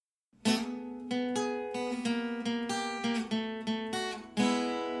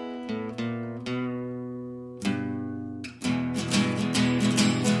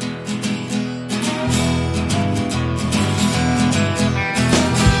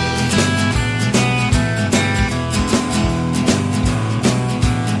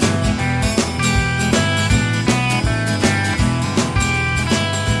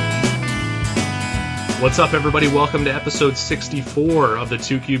What's up, everybody? Welcome to episode 64 of the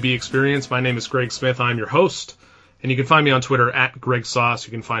 2QB Experience. My name is Greg Smith. I'm your host, and you can find me on Twitter at Greg Sauce.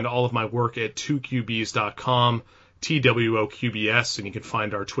 You can find all of my work at 2QBs.com, TWOQBS, and you can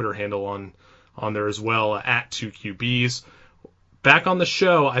find our Twitter handle on there as well, at 2QBs. Back on the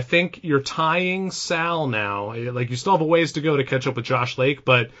show, I think you're tying Sal now. Like, you still have a ways to go to catch up with Josh Lake,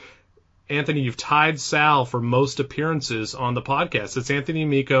 but Anthony, you've tied Sal for most appearances on the podcast. It's Anthony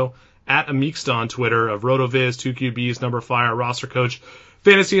Amico at Amixta on Twitter of RotoViz, 2QBs, Number Fire, Roster Coach,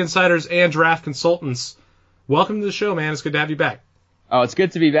 Fantasy Insiders, and Draft Consultants. Welcome to the show, man. It's good to have you back. Oh, it's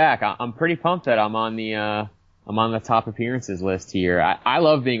good to be back. I'm pretty pumped that I'm on the top appearances list here. I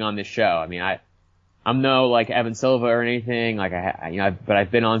love being on this show. I mean, I'm no like Evan Silva or anything. Like but I've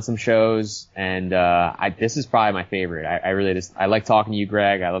been on some shows, and this is probably my favorite. I like talking to you,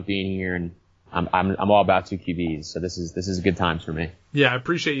 Greg. I love being here, and I'm all about 2QBs. So this is good times for me. Yeah, I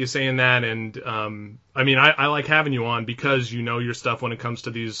appreciate you saying that, and I mean, I like having you on because you know your stuff when it comes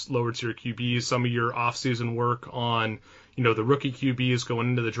to these lower tier QBs. Some of your off-season work on, you know, the rookie QBs going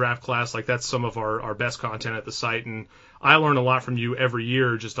into the draft class, like that's some of our best content at the site, and I learn a lot from you every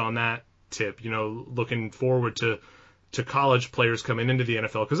year just on that tip. You know, looking forward to college players coming into the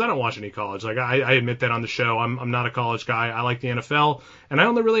NFL, because I don't watch any college. Like I admit that on the show. I'm not a college guy. I like the NFL, and I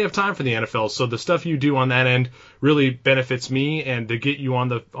only really have time for the NFL. So the stuff you do on that end really benefits me, and to get you on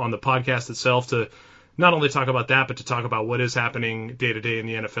the podcast itself to not only talk about that, but to talk about what is happening day to day in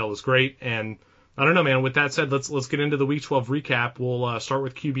the NFL is great. And I don't know, man. With that said, let's get into the Week 12 recap. We'll start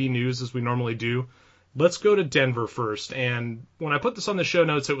with QB news as we normally do. Let's go to Denver first, and when I put this on the show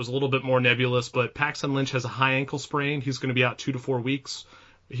notes, it was a little bit more nebulous, but Paxton Lynch has a high ankle sprain. He's going to be out 2 to 4 weeks.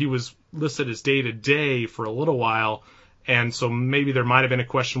 He was listed as day-to-day for a little while, and so maybe there might have been a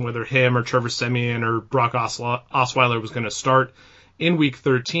question whether him or Trevor Siemian or Brock Osweiler was going to start in Week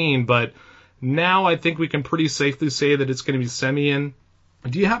 13, but now I think we can pretty safely say that it's going to be Siemian.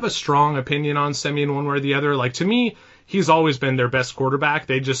 Do you have a strong opinion on Siemian one way or the other? Like, to me, he's always been their best quarterback.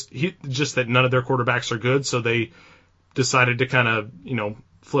 Just that none of their quarterbacks are good, so they decided to kind of, you know,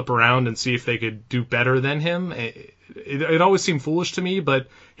 flip around and see if they could do better than him. It always seemed foolish to me, but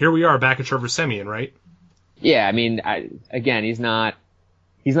here we are back at Trevor Siemian, right? Yeah, I mean, again, he's not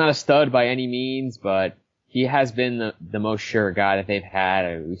a stud by any means, but he has been the most sure guy that they've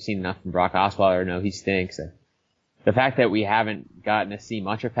had. We've seen enough from Brock Osweiler. No, he stinks. The fact that we haven't gotten to see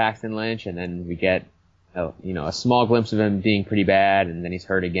much of Paxton Lynch, and then we get a small glimpse of him being pretty bad, and then he's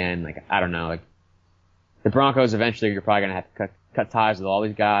hurt again. Like, I don't know. Like, the Broncos eventually you're probably gonna have to cut ties with all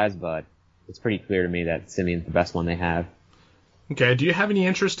these guys, but it's pretty clear to me that Siemian's the best one they have. Okay. Do you have any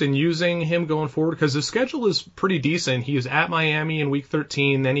interest in using him going forward? Because his schedule is pretty decent. He is at Miami in Week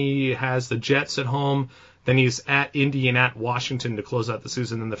 13, then he has the Jets at home, then he's at Indy and at Washington to close out the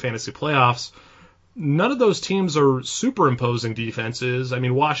season in the fantasy playoffs. None of those teams are super imposing defenses. I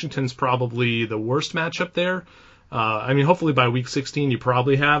mean, Washington's probably the worst matchup there. I mean, hopefully by Week 16 you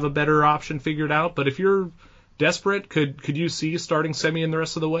probably have a better option figured out. But if you're desperate, could you see starting Siemian the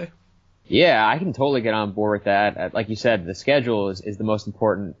rest of the way? Yeah, I can totally get on board with that. Like you said, the schedule is the most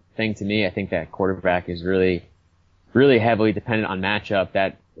important thing to me. I think that quarterback is really, really heavily dependent on matchup.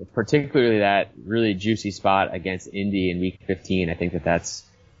 That particularly that really juicy spot against Indy in Week 15. I think that's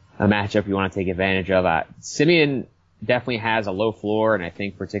a matchup you want to take advantage of. Siemian definitely has a low floor, and I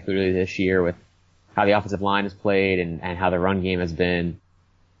think particularly this year with how the offensive line has played and how the run game has been,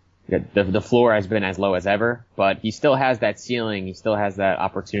 the floor has been as low as ever, but he still has that ceiling. He still has that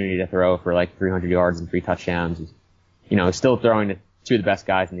opportunity to throw for like 300 yards and 3 touchdowns. He's still throwing to 2 of the best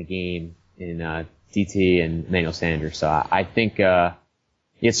guys in the game in DT and Emmanuel Sanders. So I think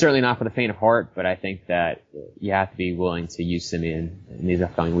it's certainly not for the faint of heart, but I think that you have to be willing to use Siemian in these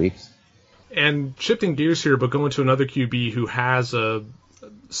upcoming weeks. And shifting gears here, but going to another QB who has a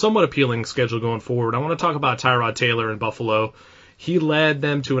somewhat appealing schedule going forward, I want to talk about Tyrod Taylor in Buffalo. He led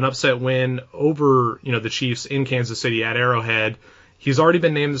them to an upset win over, the Chiefs in Kansas City at Arrowhead. He's already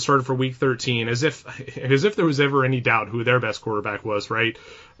been named the starter for Week 13, as if there was ever any doubt who their best quarterback was, right?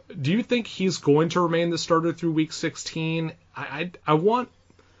 Do you think he's going to remain the starter through Week 16? I want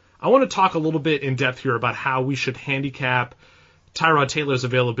to talk a little bit in depth here about how we should handicap Tyrod Taylor's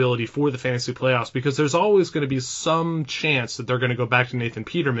availability for the fantasy playoffs, because there's always going to be some chance that they're going to go back to Nathan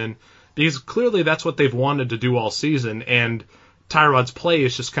Peterman, because clearly that's what they've wanted to do all season, and Tyrod's play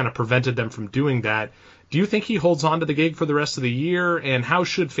has just kind of prevented them from doing that. Do you think he holds on to the gig for the rest of the year, and how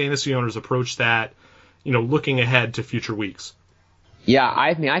should fantasy owners approach that, looking ahead to future weeks? Yeah,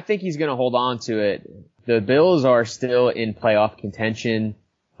 I think he's going to hold on to it. The Bills are still in playoff contention.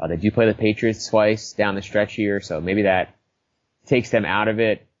 They do play the Patriots twice down the stretch here, so maybe that takes them out of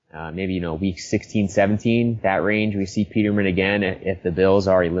it. maybe, week 16, 17, that range, we see Peterman again if the Bills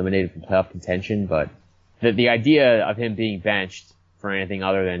are eliminated from playoff contention. But the idea of him being benched for anything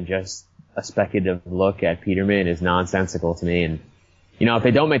other than just a speculative look at Peterman is nonsensical to me. And, if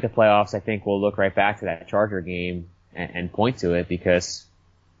they don't make the playoffs, I think we'll look right back to that Charger game and point to it because,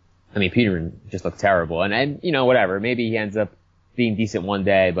 Peterman just looked terrible. And whatever, maybe he ends up being decent one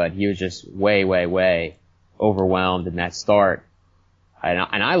day, but he was just way, way, way overwhelmed in that start.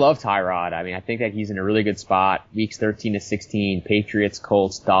 And I love Tyrod. I think that he's in a really good spot. Weeks 13 to 16, Patriots,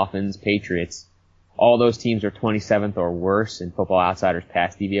 Colts, Dolphins, Patriots. All those teams are 27th or worse in Football Outsiders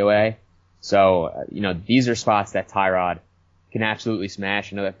past DVOA. So, these are spots that Tyrod can absolutely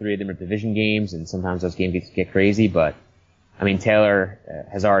smash. I know that 3 of them are division games, and sometimes those games get crazy, but, Taylor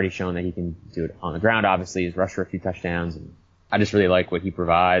has already shown that he can do it on the ground, obviously. He's rushed for a few touchdowns, and I just really like what he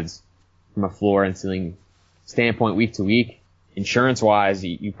provides from a floor and ceiling standpoint week to week. Insurance-wise,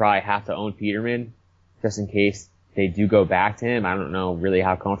 you probably have to own Peterman just in case they do go back to him. I don't know really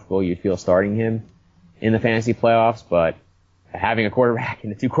how comfortable you'd feel starting him in the fantasy playoffs, but having a quarterback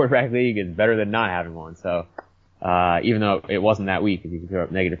in the 2-quarterback league is better than not having one. So, even though it wasn't that week, if you could throw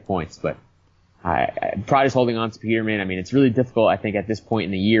up negative points, but I'm probably just holding on to Peterman. It's really difficult, I think, at this point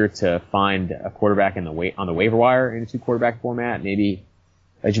in the year to find a quarterback on the waiver wire in a 2-quarterback format. Maybe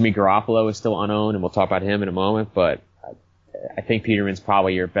Jimmy Garoppolo is still unowned, and we'll talk about him in a moment, but I think Peterman's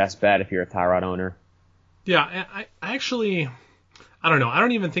probably your best bet if you're a Tyrod owner. Yeah, I actually, I don't know. I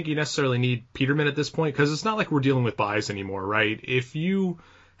don't even think you necessarily need Peterman at this point because it's not like we're dealing with buys anymore, right? If you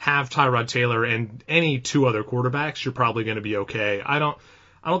have Tyrod Taylor and any 2 other quarterbacks, you're probably going to be okay. I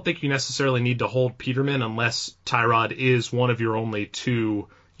don't think you necessarily need to hold Peterman unless Tyrod is one of your only 2,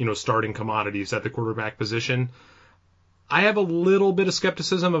 starting commodities at the quarterback position. I have a little bit of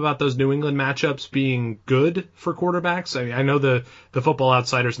skepticism about those New England matchups being good for quarterbacks. I know the Football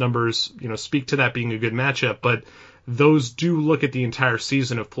Outsiders numbers, speak to that being a good matchup, but those do look at the entire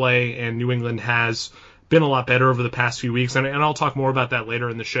season of play, and New England has been a lot better over the past few weeks, and I'll talk more about that later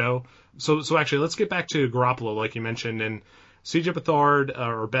in the show. So actually, let's get back to Garoppolo, like you mentioned, and CJ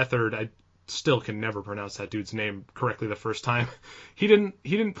Beathard, I still can never pronounce that dude's name correctly the first time. He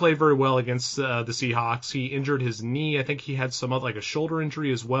didn't play very well against the Seahawks. He injured his knee. I think he had some other, like a shoulder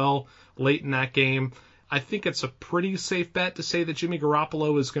injury as well late in that game. I think it's a pretty safe bet to say that Jimmy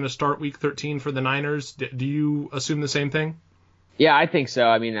Garoppolo is going to start Week 13 for the Niners. Do you assume the same thing? Yeah, I think so.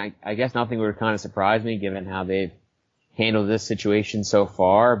 I guess nothing would kind of surprise me given how they've handled this situation so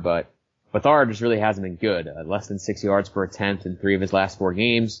far, but Beathard just really hasn't been good. Less than 6 yards per attempt in 3 of his last 4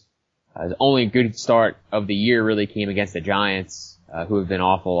 games. The only good start of the year really came against the Giants, who have been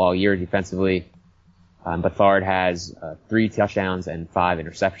awful all year defensively. Beathard has 3 touchdowns and 5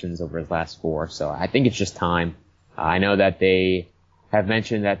 interceptions over his last 4, so I think it's just time. I know that they have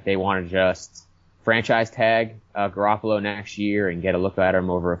mentioned that they want to just franchise tag Garoppolo next year and get a look at him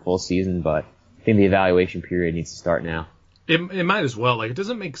over a full season, but I think the evaluation period needs to start now. It might as well. It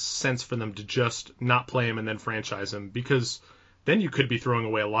doesn't make sense for them to just not play him and then franchise him because then you could be throwing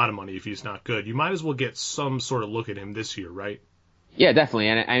away a lot of money if he's not good. You might as well get some sort of look at him this year, right? Yeah, definitely.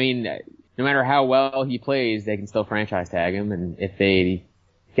 And no matter how well he plays, they can still franchise tag him. And if they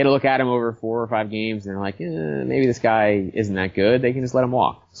get a look at him over 4 or 5 games and they're like, maybe this guy isn't that good, they can just let him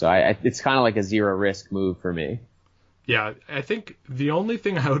walk. So it's kind of like a zero risk move for me. Yeah, I think the only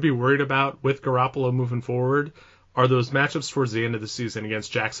thing I would be worried about with Garoppolo moving forward are those matchups towards the end of the season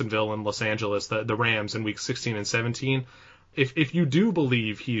against Jacksonville and Los Angeles, the Rams in weeks 16 and 17. If you do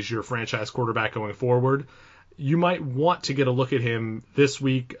believe he's your franchise quarterback going forward, you might want to get a look at him this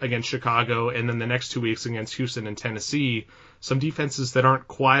week against Chicago and then the next 2 weeks against Houston and Tennessee, some defenses that aren't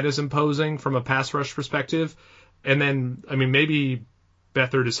quite as imposing from a pass rush perspective. And then, maybe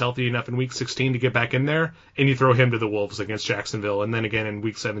Beathard is healthy enough in week 16 to get back in there, and you throw him to the Wolves against Jacksonville, and then again in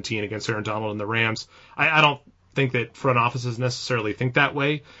week 17 against Aaron Donald and the Rams. I don't think that front offices necessarily think that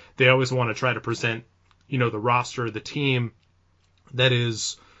way. They always want to try to present, the roster, the team that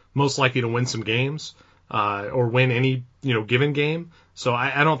is most likely to win some games or win any, given game. So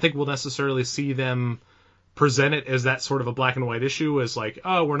I don't think we'll necessarily see them present it as that sort of a black and white issue as like,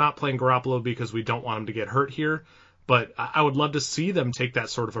 oh, we're not playing Garoppolo because we don't want him to get hurt here. But I would love to see them take that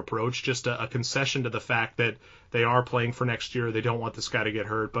sort of approach, just a concession to the fact that they are playing for next year. They don't want this guy to get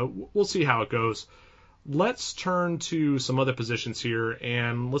hurt, but we'll see how it goes. Let's turn to some other positions here,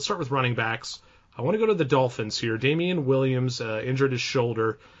 and let's start with running backs. I want to go to the Dolphins here. Damian Williams injured his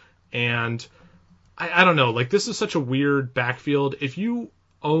shoulder, and I don't know. This is such a weird backfield. If you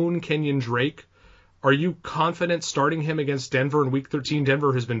own Kenyon Drake, are you confident starting him against Denver in Week 13?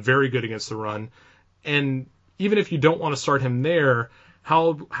 Denver has been very good against the run. And even if you don't want to start him there,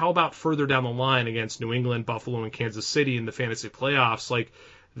 how about further down the line against New England, Buffalo, and Kansas City in the fantasy playoffs? Like,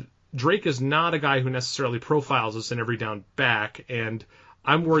 Drake is not a guy who necessarily profiles as an every down back, and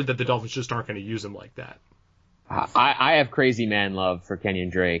I'm worried that the Dolphins just aren't going to use him like that. I have crazy man love for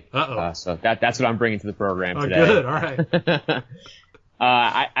Kenyon Drake. So that's what I'm bringing to the program today. Good. All right.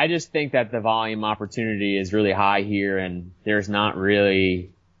 I just think that the volume opportunity is really high here, and there's not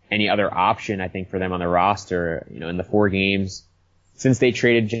really any other option, I think, for them on the roster. In the 4 games since they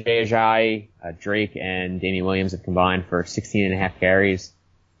traded Jay Ajayi, Drake and Damian Williams have combined for 16.5 carries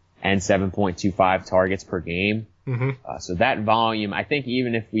and 7.25 targets per game. Mm-hmm. So that volume, I think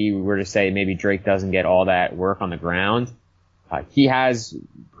even if we were to say maybe Drake doesn't get all that work on the ground, he has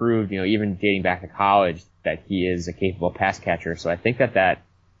proved, even dating back to college, that he is a capable pass catcher. So I think that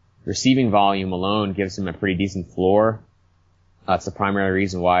receiving volume alone gives him a pretty decent floor. That's the primary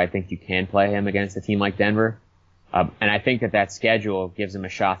reason why I think you can play him against a team like Denver. And I think that schedule gives him a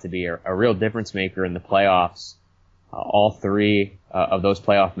shot to be a real difference maker in the playoffs. All 3 of those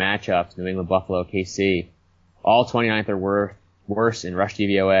playoff matchups, New England, Buffalo, KC, all 29th or worse in rush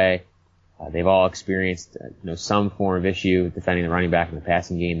DVOA. They've all experienced some form of issue defending the running back in the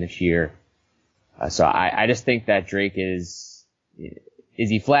passing game this year. So I just think that Drake is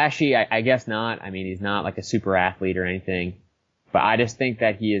he flashy? I guess not. I mean, he's not like a super athlete or anything, but I just think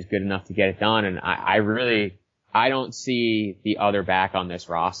that he is good enough to get it done. And I don't see the other back on this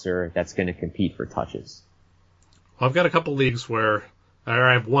roster that's going to compete for touches. Well, I've got a couple leagues or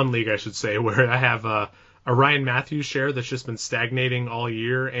I have one league, I should say, where I have a Ryan Matthews share that's just been stagnating all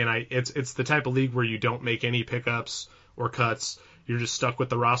year, and it's the type of league where you don't make any pickups or cuts. You're just stuck with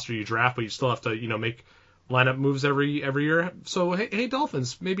the roster you draft, but you still have to make lineup moves every year. So hey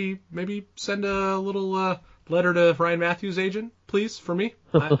Dolphins, maybe send a little letter to Ryan Matthews' agent, please, for me.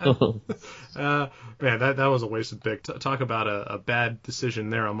 Man, that was a wasted pick. Talk about a bad decision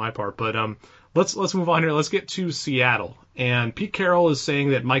there on my part. But let's move on here. Let's get to Seattle. And Pete Carroll is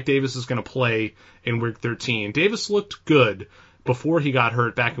saying that Mike Davis is going to play in Week 13. Davis looked good before he got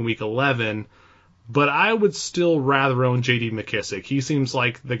hurt back in Week 11, but I would still rather own J.D. McKissic. He seems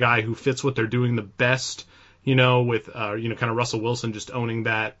like the guy who fits what they're doing the best, with kind of Russell Wilson just owning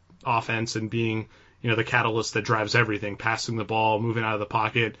that offense and being the catalyst that drives everything, passing the ball, moving out of the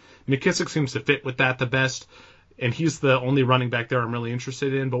pocket. McKissic seems to fit with that the best, and he's the only running back there I'm really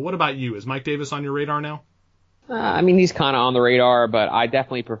interested in. But what about you? Is Mike Davis on your radar now? I mean, he's kind of on the radar, but I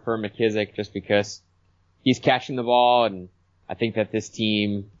definitely prefer McKissic just because he's catching the ball, and I think that this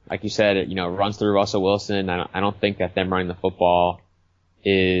team, like you said, runs through Russell Wilson. I don't think that them running the football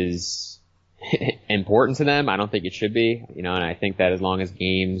is important to them. I don't think it should be, and I think that as long as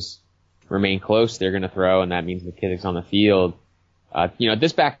games remain close, they're going to throw, and that means McKissic's on the field.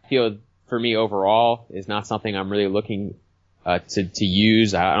 This backfield for me overall is not something I'm really looking to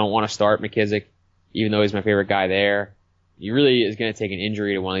use. I don't want to start McKissic, even though he's my favorite guy there. He really is going to take an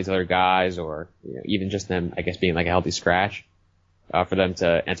injury to one of these other guys, or even just them, I guess, being like a healthy scratch for them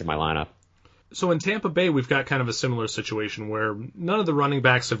to enter my lineup. So in Tampa Bay, we've got kind of a similar situation where none of the running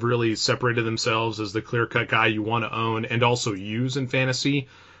backs have really separated themselves as the clear-cut guy you want to own and also use in fantasy.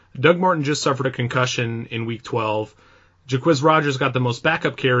 Doug Martin just suffered a concussion in Week 12. Jacquizz Rodgers got the most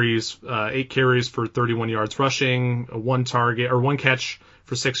backup carries, 8 carries for 31 yards rushing, one catch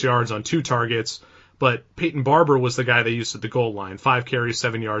for 6 yards on 2 targets. But Peyton Barber was the guy they used at the goal line, 5 carries,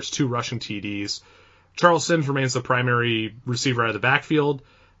 7 yards, 2 rushing TDs. Charles Sims remains the primary receiver out of the backfield,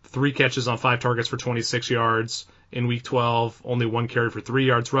 3 catches on 5 targets for 26 yards in Week 12, only 1 carry for 3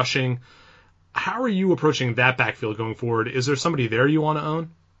 yards rushing. How are you approaching that backfield going forward? Is there somebody there you want to own?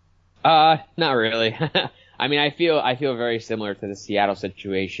 Not really. I mean, I feel very similar to the Seattle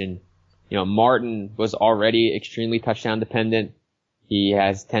situation. Martin was already extremely touchdown dependent. He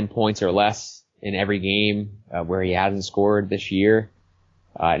has 10 points or less in every game where he hasn't scored this year.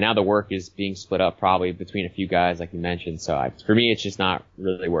 Now the work is being split up probably between a few guys, like you mentioned. So for me, it's just not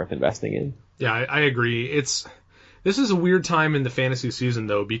really worth investing in. Yeah, I agree. This is a weird time in the fantasy season,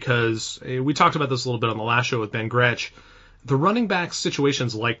 though, because we talked about this a little bit on the last show with Ben Gretsch. The running back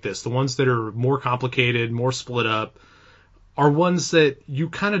situations like this, the ones that are more complicated, more split up, are ones that you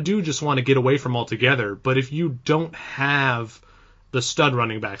kind of do just want to get away from altogether. But if you don't have the stud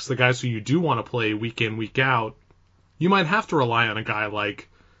running backs, the guys who you do want to play week in, week out, you might have to rely on a guy like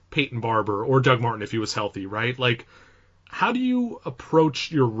Peyton Barber or Doug Martin if he was healthy, right? Like, how do you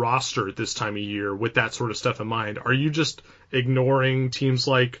approach your roster at this time of year with that sort of stuff in mind? Are you just ignoring teams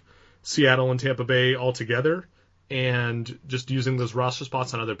like Seattle and Tampa Bay altogether and just using those roster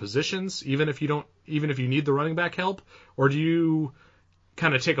spots on other positions, even if you need the running back help? Or do you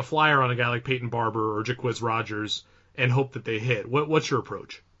kind of take a flyer on a guy like Peyton Barber or Jacquizz Rodgers and hope that they hit? What's your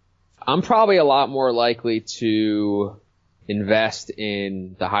approach? I'm probably a lot more likely to invest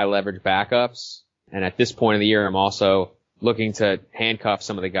in the high leverage backups. And at this point of the year, I'm also looking to handcuff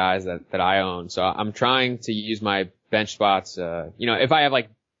some of the guys that I own. So I'm trying to use my bench spots. If I have like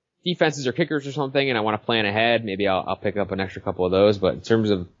defenses or kickers or something and I want to plan ahead, maybe I'll pick up an extra couple of those. But in terms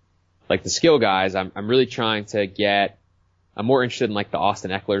of like the skill guys, I'm really trying to I'm more interested in like the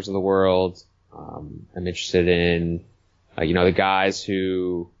Austin Ecklers of the world. I'm interested in, the guys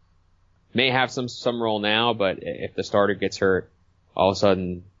who may have some role now, but if the starter gets hurt, all of a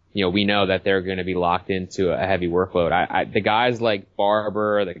sudden, we know that they're going to be locked into a heavy workload. The guys like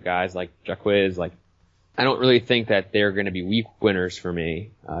Barber, the guys like Jaquiz, like, I don't really think that they're going to be week winners for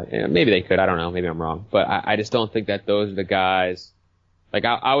me. Maybe they could, I don't know, maybe I'm wrong, but I just don't think that those are the guys. Like,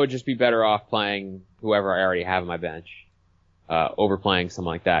 I would just be better off playing whoever I already have on my bench, over playing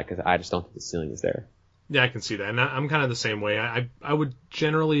someone like that, because I just don't think the ceiling is there. Yeah, I can see that. And I'm kind of the same way. I would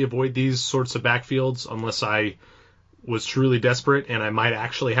generally avoid these sorts of backfields unless I was truly desperate and I might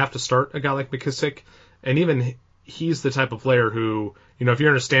actually have to start a guy like McKissick. And even he's the type of player who, if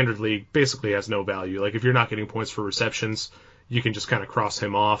you're in a standard league, basically has no value. Like, if you're not getting points for receptions, you can just kind of cross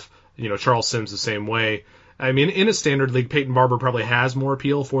him off. Charles Sims the same way. I mean, in a standard league, Peyton Barber probably has more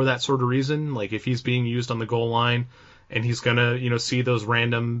appeal for that sort of reason. Like, if he's being used on the goal line and he's going to, see those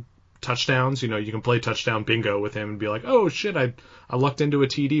random touchdowns, you can play touchdown bingo with him and be like, oh shit, I lucked into a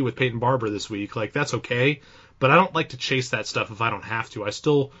TD with Peyton Barber this week. Like, that's okay. But I don't like to chase that stuff if I don't have to. I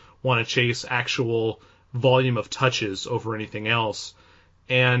still want to chase actual volume of touches over anything else.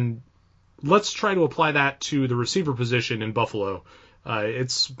 And let's try to apply that to the receiver position in Buffalo.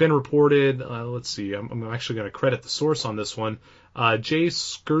 It's been reported, let's see, I'm actually going to credit the source on this one. Jay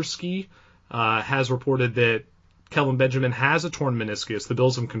Skursky has reported that Kelvin Benjamin has a torn meniscus. The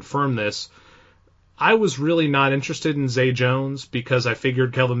Bills have confirmed this. I was really not interested in Zay Jones because I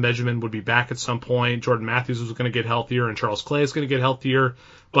figured Kelvin Benjamin would be back at some point. Jordan Matthews was going to get healthier and Charles Clay is going to get healthier.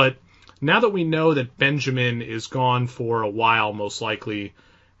 But now that we know that Benjamin is gone for a while, most likely,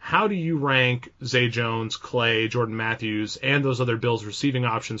 how do you rank Zay Jones, Clay, Jordan Matthews, and those other Bills receiving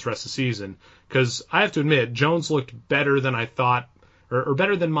options rest of the season? Because I have to admit, Jones looked better than I thought, or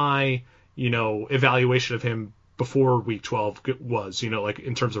better than my, evaluation of him before Week 12 was, like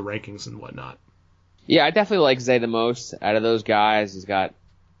in terms of rankings and whatnot. Yeah, I definitely like Zay the most out of those guys. He's got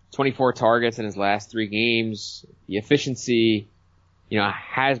 24 targets in his last 3 games. The efficiency,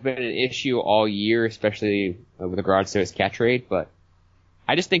 has been an issue all year, especially with regards to his catch rate, but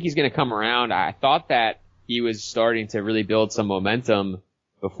I just think he's going to come around. I thought that he was starting to really build some momentum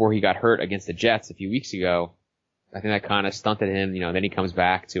before he got hurt against the Jets a few weeks ago. I think that kind of stunted him. Then he comes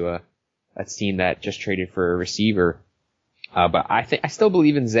back to a team that just traded for a receiver. But I still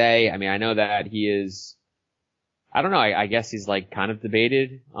believe in Zay. I mean, I know that he is, I don't know, I guess he's like kind of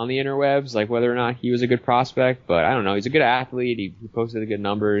debated on the interwebs, like whether or not he was a good prospect, but I don't know. He's a good athlete. He posted good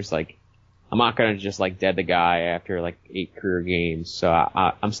numbers. Like, I'm not going to just like dead the guy after like 8 career games. So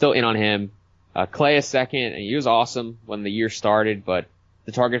I'm still in on him. Clay is second, and he was awesome when the year started, but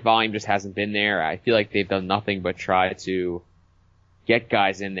the target volume just hasn't been there. I feel like they've done nothing but try to get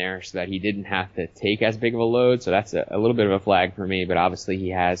guys in there so that he didn't have to take as big of a load. So that's a little bit of a flag for me, but obviously he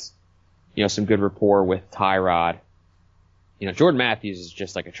has, some good rapport with Tyrod. Jordan Matthews is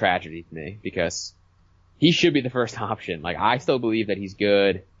just like a tragedy to me because he should be the first option. Like, I still believe that he's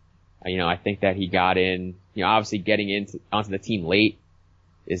good. I think that he got in, obviously getting onto the team late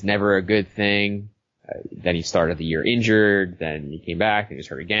is never a good thing. Then he started the year injured, then he came back and he was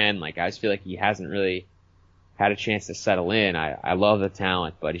hurt again. Like, I just feel like he hasn't really had a chance to settle in. I love the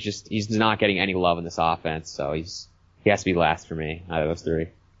talent, but he's not getting any love in this offense, so he has to be last for me out of those 3.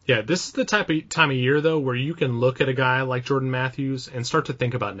 Yeah, this is the time of year, though, where you can look at a guy like Jordan Matthews and start to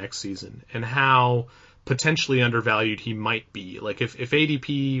think about next season and how potentially undervalued he might be. Like, if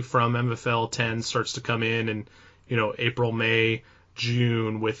ADP from MFL 10 starts to come in April, May,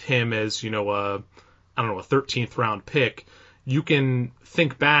 June with him as, a 13th round pick, you can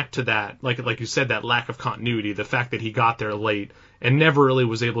think back to that, like you said, that lack of continuity, the fact that he got there late and never really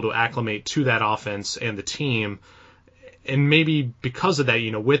was able to acclimate to that offense and the team. And maybe because of that,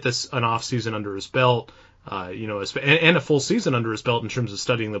 with an off season under his belt, and a full season under his belt in terms of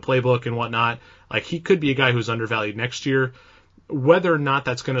studying the playbook and whatnot, like, he could be a guy who's undervalued next year. Whether or not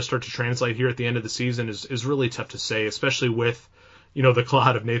that's going to start to translate here at the end of the season is really tough to say, especially with, the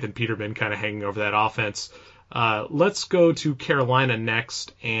cloud of Nathan Peterman kind of hanging over that offense. Let's go to Carolina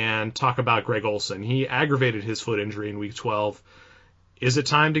next and talk about Greg Olsen. He aggravated his foot injury in Week 12. Is it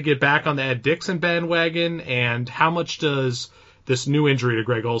time to get back on the Ed Dickson bandwagon? And how much does this new injury to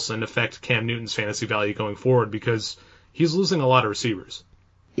Greg Olsen affect Cam Newton's fantasy value going forward, because he's losing a lot of receivers.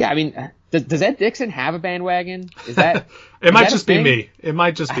 Yeah, I mean, does Ed Dickson have a bandwagon? Is that it might just be me. It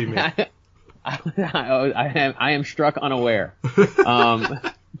might just be me. I am struck unaware.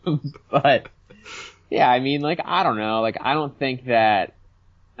 But yeah, I mean, like, I don't know. Like, I don't think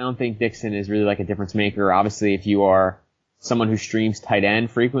Dickson is really like a difference maker. Obviously, if you are someone who streams tight end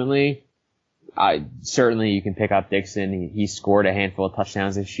frequently, certainly you can pick up Dickson. He scored a handful of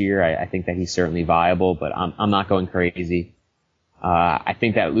touchdowns this year. I think that he's certainly viable, but I'm not going crazy. I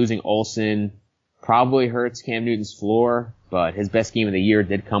think that losing Olsen probably hurts Cam Newton's floor, but his best game of the year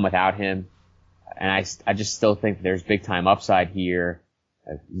did come without him. And I just still think there's big time upside here.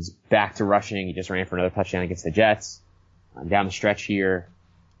 He's back to rushing. He just ran for another touchdown against the Jets. Down the stretch here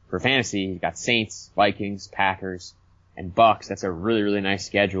for fantasy, he's got Saints, Vikings, Packers, and Bucks. That's a really, really nice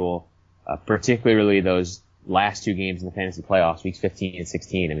schedule, particularly those last two games in the fantasy playoffs, weeks 15 and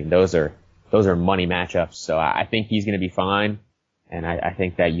 16. I mean, those are money matchups. So I think he's going to be fine. And I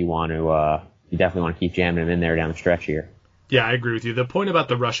think that you definitely want to keep jamming him in there down the stretch here. Yeah, I agree with you. The point about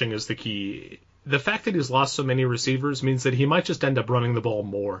the rushing is the key. The fact that he's lost so many receivers means that he might just end up running the ball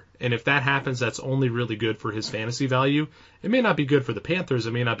more. And if that happens, that's only really good for his fantasy value. It may not be good for the Panthers.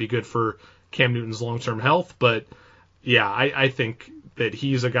 It may not be good for Cam Newton's long-term health. But, yeah, I think that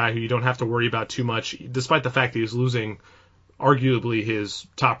he's a guy who you don't have to worry about too much, despite the fact that he's losing arguably his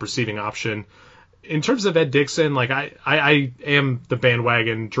top receiving option. In terms of Ed Dickson, like I am the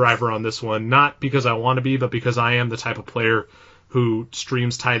bandwagon driver on this one, not because I want to be, but because I am the type of player who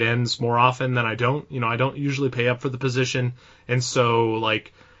streams tight ends more often than I don't. You know, I don't usually pay up for the position. And so,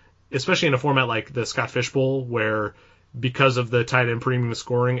 like, especially in a format like the Scott Fish Bowl, where because of the tight end premium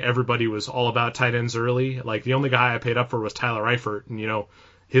scoring, everybody was all about tight ends early. Like, the only guy I paid up for was Tyler Eifert, and, you know,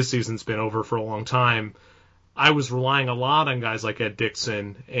 his season's been over for a long time. I was relying a lot on guys like Ed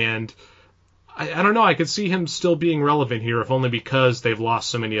Dickson, and I don't know, I could see him still being relevant here, if only because they've lost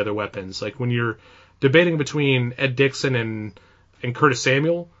so many other weapons. Like, when you're debating between Ed Dickson and Curtis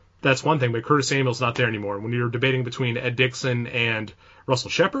Samuel, that's one thing, but Curtis Samuel's not there anymore. When you're debating between Ed Dickson and Russell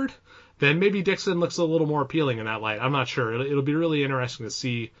Shepard, then maybe Dickson looks a little more appealing in that light. I'm not sure. It'll be really interesting to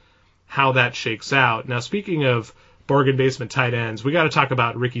see how that shakes out. Now, speaking of bargain basement tight ends, we got to talk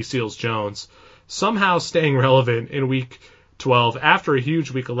about Ricky Seals-Jones. Somehow staying relevant in Week 12 after a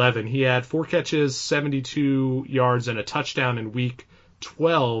huge Week 11. He had 4 catches, 72 yards, and a touchdown in Week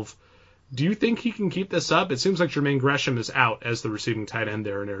 12. Do you think he can keep this up? It seems like Jermaine Gresham is out as the receiving tight end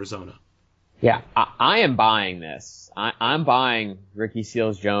there in Arizona. Yeah, I am buying this. I'm buying Ricky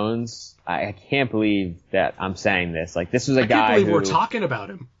Seals-Jones. I can't believe that I'm saying this. Like, this was a guy I can't believe we're talking about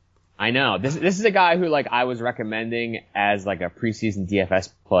him. I know. This is a guy who, like, I was recommending as, like, a preseason DFS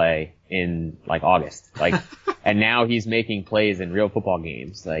play in, like, August. Like, and now he's making plays in real football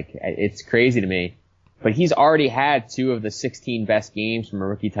games. Like, it's crazy to me. But he's already had 2 of the 16 best games from a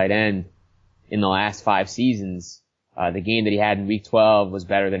rookie tight end in the last 5 seasons. The game that he had in Week 12 was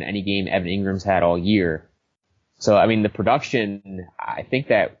better than any game Evan Ingram's had all year. So, I mean, the production, I think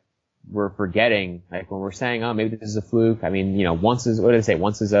that we're forgetting, like, when we're saying, oh, maybe this is a fluke. I mean, you know, once is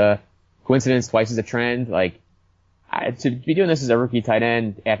a coincidence, twice is a trend. Like, to be doing this as a rookie tight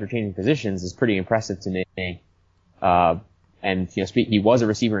end after changing positions is pretty impressive to me. And, you know, he was a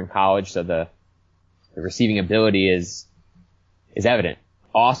receiver in college, so the receiving ability is evident.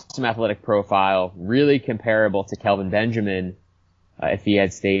 Awesome athletic profile, really comparable to Kelvin Benjamin if he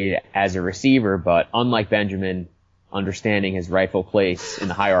had stayed as a receiver, but unlike Benjamin, understanding his rightful place in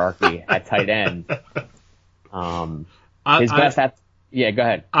the hierarchy at tight end. Yeah, go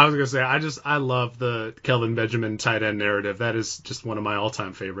ahead. I was going to say, I love the Kelvin Benjamin tight end narrative. That is just one of my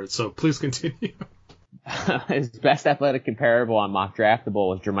all-time favorites, so please continue. His best athletic comparable on Mock Draftable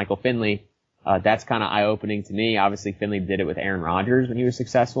was Jermichael Finley. That's kind of eye-opening to me. Obviously, Finley did it with Aaron Rodgers when he was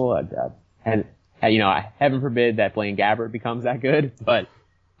successful. And you know, heaven forbid that Blaine Gabbert becomes that good. But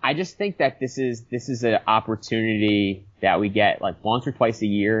I just think that this is an opportunity that we get like once or twice a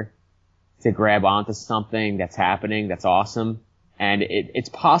year to grab onto something that's happening, that's awesome. And it's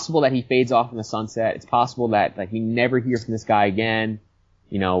possible that he fades off in the sunset. It's possible that like we never hear from this guy again.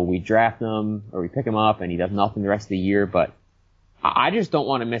 You know, we draft him or we pick him up and he does nothing the rest of the year. But I just don't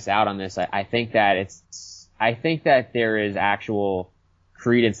want to miss out on this. I think that there is actual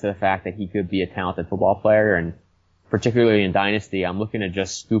credence to the fact that he could be a talented football player, and particularly in Dynasty, I'm looking to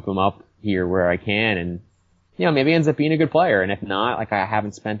just scoop him up here where I can, and you know, maybe he ends up being a good player, and if not, like I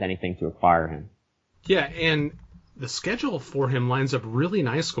haven't spent anything to acquire him. Yeah, and the schedule for him lines up really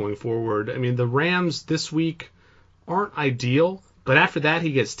nice going forward. I mean, the Rams this week aren't ideal, But after that,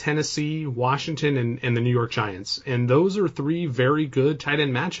 he gets Tennessee, Washington, and the New York Giants. And those are three very good tight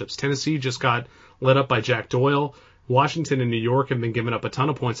end matchups. Tennessee just got led up by Jack Doyle. Washington and New York have been giving up a ton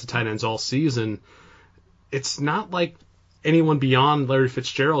of points to tight ends all season. It's not like anyone beyond Larry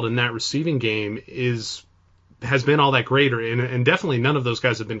Fitzgerald in that receiving game has been all that great, and definitely none of those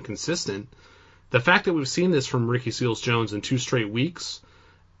guys have been consistent. The fact that we've seen this from Ricky Seals-Jones in 2 straight weeks,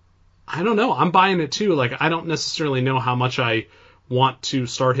 I don't know. I'm buying it too. Like, I don't necessarily know how much I want to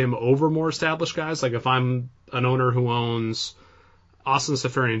start him over more established guys. Like, if I'm an owner who owns Austin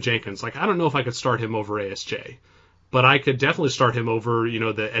Seferian-Jenkins, like, I don't know if I could start him over ASJ, but I could definitely start him over,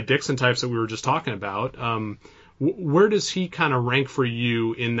 the Ed Dixon types that we were just talking about. Where does he kind of rank for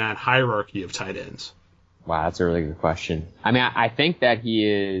you in that hierarchy of tight ends? Wow, that's a really good question. I mean, I think that he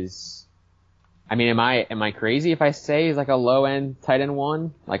is. I mean, am I crazy if I say he's like a low end tight end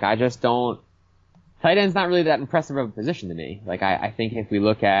 1? Like, I just don't. Tight end's not really that impressive of a position to me. Like, I think if we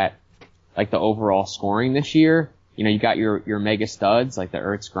look at like the overall scoring this year, you got your mega studs like the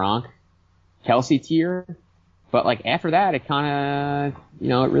Ertz, Gronk, Kelsey tier, but like after that, it kind of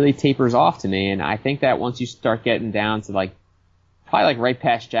it really tapers off to me. And I think that once you start getting down to like probably like right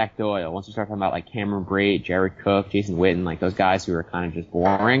past Jack Doyle, once you start talking about like Cameron Brate, Jared Cook, Jason Witten, like those guys who are kind of just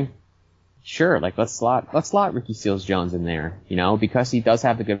boring. Sure, like let's slot Ricky Seals-Jones in there, because he does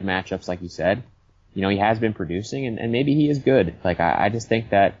have the good matchups, like you said. He has been producing, and maybe he is good. Like, I just think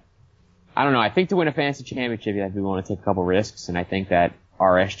that, I don't know, I think to win a fantasy championship, you have to be willing to take a couple risks, and I think that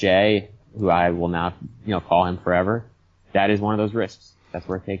RSJ, who I will now, call him forever, that is one of those risks. That's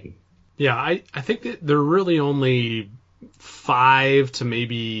worth taking. Yeah, I think that there are really only 5 to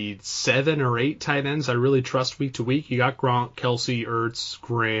maybe 7 or 8 tight ends I really trust week to week. You got Gronk, Kelsey, Ertz,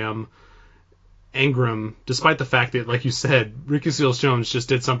 Graham, Ingram, despite the fact that, like you said, Ricky Seals-Jones just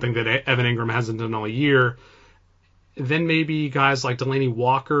did something that Evan Ingram hasn't done all year. Then maybe guys like Delaney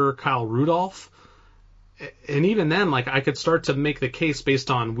Walker, Kyle Rudolph. And even then, like, I could start to make the case based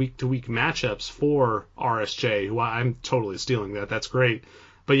on week-to-week matchups for RSJ, who I'm totally stealing that. That's great.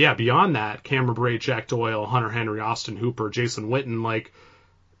 But yeah, beyond that, Cameron Brate, Jack Doyle, Hunter Henry, Austin Hooper, Jason Witten, like,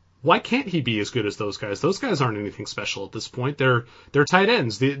 why can't he be as good as those guys? Those guys aren't anything special at this point. They're tight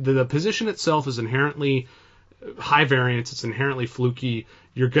ends. The position itself is inherently high variance. It's inherently fluky.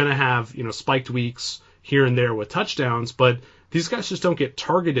 You're going to have, spiked weeks here and there with touchdowns, but these guys just don't get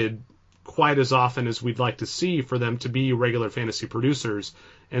targeted quite as often as we'd like to see for them to be regular fantasy producers.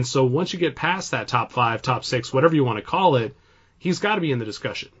 And so once you get past that top 5, top 6, whatever you want to call it, he's got to be in the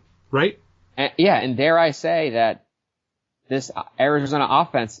discussion, right? And dare I say that this Arizona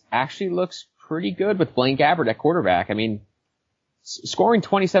offense actually looks pretty good with Blaine Gabbert at quarterback. I mean, scoring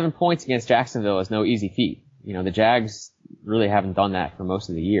 27 points against Jacksonville is no easy feat. The Jags really haven't done that for most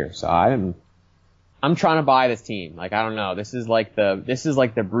of the year. So I'm trying to buy this team. Like, I don't know. This is like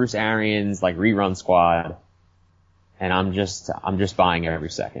the Bruce Arians like rerun squad. And I'm just buying every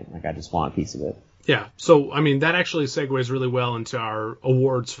second. Like, I just want a piece of it. Yeah. So, I mean, that actually segues really well into our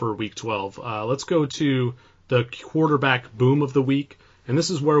awards for week 12. Let's go to the quarterback boom of the week. And this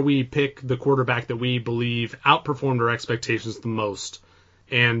is where we pick the quarterback that we believe outperformed our expectations the most.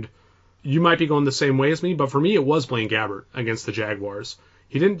 And you might be going the same way as me, but for me, it was Blaine Gabbert against the Jaguars.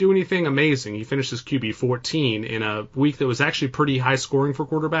 He didn't do anything amazing. He finished his QB 14 in a week that was actually pretty high scoring for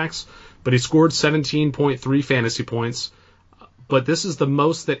quarterbacks, but he scored 17.3 fantasy points. But this is the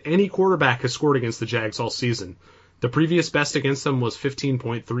most that any quarterback has scored against the Jags all season. The previous best against them was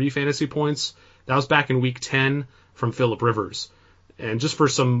 15.3 fantasy points. That was back in week 10 from Phillip Rivers. And just for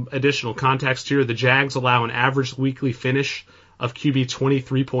some additional context here, the Jags allow an average weekly finish of QB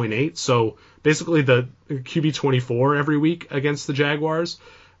 23.8. So basically the QB 24 every week against the Jaguars,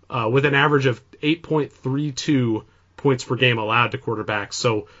 with an average of 8.32 points per game allowed to quarterbacks.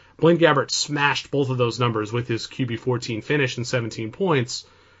 So Blaine Gabbert smashed both of those numbers with his QB 14 finish and 17 points.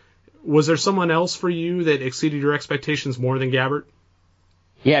 Was there someone else for you that exceeded your expectations more than Gabbert?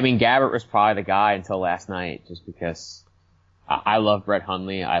 Yeah, I mean, Gabbert was probably the guy until last night, just because I love Brett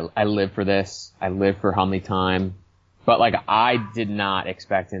Hundley. I live for this. I live for Hundley time. But, like, I did not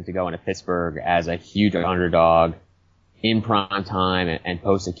expect him to go into Pittsburgh as a huge underdog in prime time and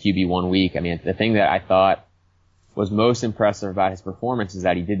post a QB1 week. I mean, the thing that I thought was most impressive about his performance is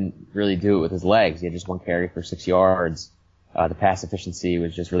that he didn't really do it with his legs. He had just 1 carry for 6 yards. The pass efficiency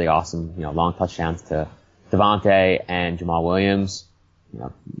was just really awesome. Long touchdowns to Devontae and Jamal Williams.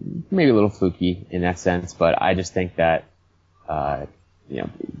 Maybe a little fluky in that sense, but I just think that,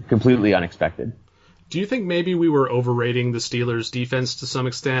 completely unexpected. Do you think maybe we were overrating the Steelers' defense to some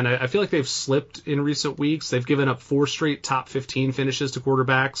extent? I feel like they've slipped in recent weeks. They've given up 4 straight top 15 finishes to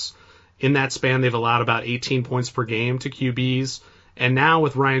quarterbacks, In that span, they've allowed about 18 points per game to QBs. And now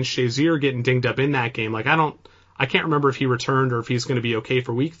with Ryan Shazier getting dinged up in that game, like I can't remember if he returned or if he's going to be okay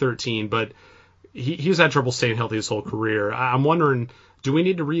for week 13, but he's had trouble staying healthy his whole career. I'm wondering, do we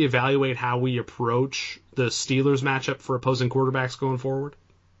need to reevaluate how we approach the Steelers matchup for opposing quarterbacks going forward?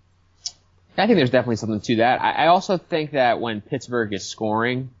 I think there's definitely something to that. I also think that when Pittsburgh is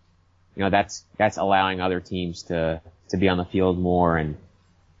scoring, that's allowing other teams to be on the field more and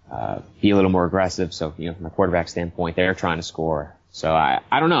be a little more aggressive. So, from a quarterback standpoint, they're trying to score. So I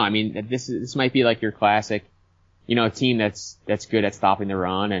don't know. I mean, this might be like your classic, team that's good at stopping the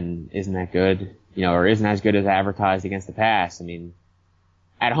run and isn't that good, or isn't as good as advertised against the pass. I mean,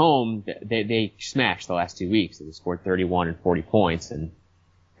 at home, they smashed the last 2 weeks. They scored 31 and 40 points. And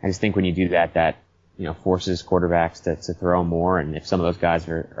I just think when you do that, forces quarterbacks to throw more. And if some of those guys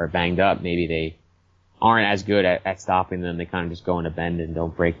are banged up, maybe they aren't as good at stopping them. They kind of just go into bend and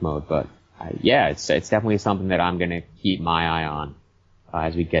don't break mode. But it's definitely something that I'm going to keep my eye on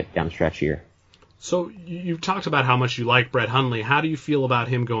as we get down the stretch here. So you've talked about how much you like Brett Hundley. How do you feel about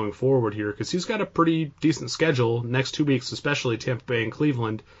him going forward here? Because he's got a pretty decent schedule, next 2 weeks, especially Tampa Bay and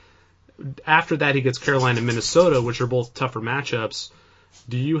Cleveland. After that, he gets Carolina and Minnesota, which are both tougher matchups.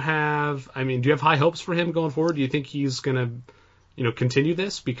 Do you have high hopes for him going forward? Do you think he's going to, continue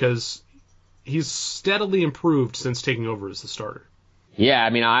this? Because he's steadily improved since taking over as the starter. Yeah, I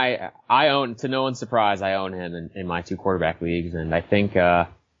mean, I own, to no one's surprise, I own him in my 2 quarterback leagues, and I think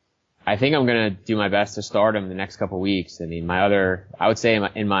I'm going to do my best to start him the next couple of weeks. I mean, I would say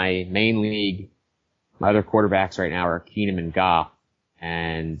in my main league, my other quarterbacks right now are Keenum and Goff,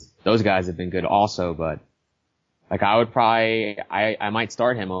 and those guys have been good also, but like I might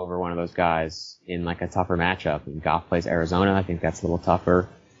start him over one of those guys in like a tougher matchup. I mean, Goff plays Arizona. I think that's a little tougher.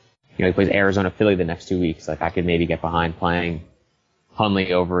 He plays Arizona, Philly the next 2 weeks. Like I could maybe get behind playing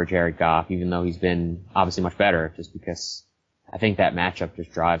Hundley over Jared Goff, even though he's been obviously much better, just because I think that matchup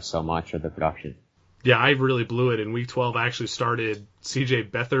just drives so much of the production. Yeah, I really blew it. In Week 12, I actually started C.J.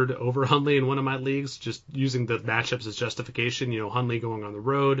 Beathard over Hundley in one of my leagues, just using the matchups as justification. Hundley going on the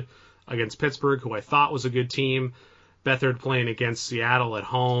road against Pittsburgh, who I thought was a good team. Beathard playing against Seattle at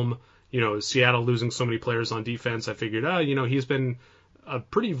home. Seattle losing so many players on defense. I figured, he's been a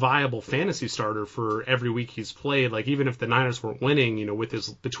pretty viable fantasy starter for every week he's played. Like even if the Niners weren't winning,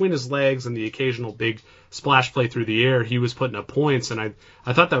 with between his legs and the occasional big splash play through the air, he was putting up points. And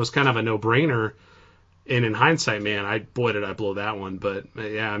I thought that was kind of a no-brainer. And in hindsight, man, did I blow that one. But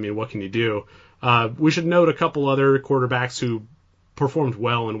yeah, I mean, what can you do? We should note a couple other quarterbacks who performed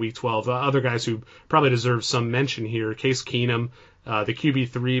well in Week 12. Other guys who probably deserve some mention here. Case Keenum, the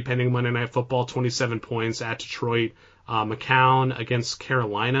QB3, pending Monday Night Football, 27 points at Detroit. McCown against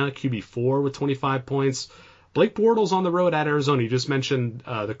Carolina, QB4 with 25 points. Blake Bortles on the road at Arizona. You just mentioned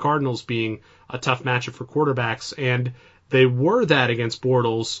the Cardinals being a tough matchup for quarterbacks, and they were that against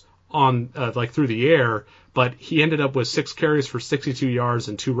Bortles on through the air, but he ended up with 6 carries for 62 yards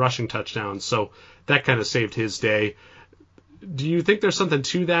and 2 rushing touchdowns, so that kind of saved his day. Do you think there's something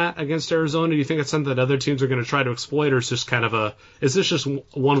to that against Arizona? Do you think it's something that other teams are going to try to exploit, or is this just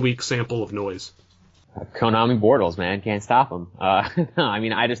 1 week sample of noise? Konami Bortles, man, can't stop him. I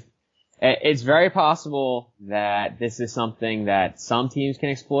mean, it's very possible that this is something that some teams can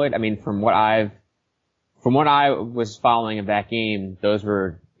exploit. I mean, from what I was following of that game, those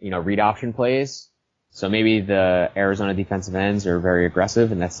were, read option plays. So maybe the Arizona defensive ends are very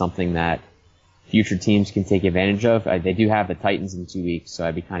aggressive, and that's something that future teams can take advantage of. They do have the Titans in 2 weeks, so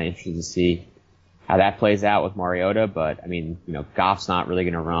I'd be kind of interested to see how that plays out with Mariota. But I mean, Goff's not really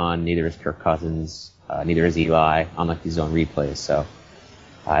going to run. Neither is Kirk Cousins. Neither is Eli, unlike these zone replays. So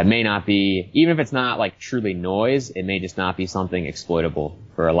it may not be, even if it's not like truly noise, it may just not be something exploitable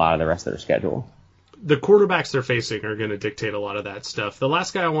for a lot of the rest of their schedule. The quarterbacks they're facing are going to dictate a lot of that stuff. The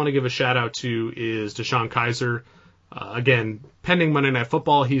last guy I want to give a shout out to is DeShone Kizer. Again, pending Monday Night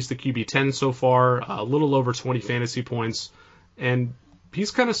Football, he's the QB10 so far, a little over 20 fantasy points, and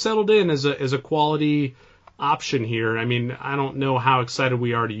he's kind of settled in as a quality option here. I mean, I don't know how excited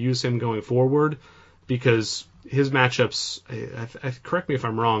we are to use him going forward, because his matchups, correct me if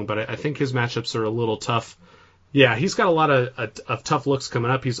I'm wrong, but I think his matchups are a little tough. Yeah, he's got a lot of tough looks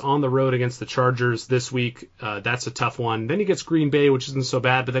coming up. He's on the road against the Chargers this week. That's a tough one. Then he gets Green Bay, which isn't so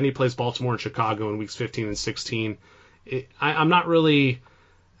bad, but then he plays Baltimore and Chicago in weeks 15 and 16. I'm not really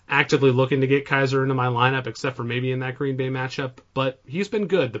actively looking to get Kizer into my lineup, except for maybe in that Green Bay matchup, but he's been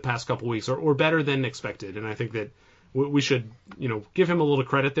good the past couple weeks, or better than expected, and I think that we should give him a little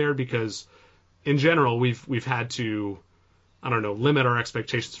credit there, because in general, we've had to, limit our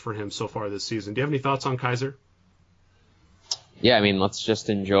expectations for him so far this season. Do you have any thoughts on Kizer? Yeah, I mean, let's just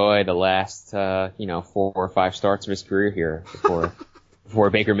enjoy the last, 4 or 5 starts of his career here before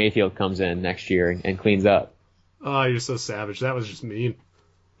Baker Mayfield comes in next year and cleans up. Oh, you're so savage. That was just mean.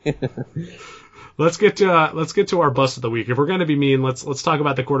 Let's get to our bust of the week. If we're going to be mean, let's talk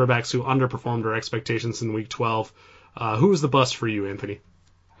about the quarterbacks who underperformed our expectations in Week 12. Who was the bust for you, Anthony?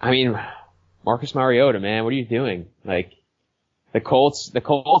 I mean, Marcus Mariota, man, what are you doing? Like, the Colts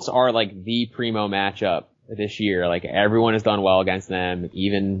are like the primo matchup this year. Like, everyone has done well against them.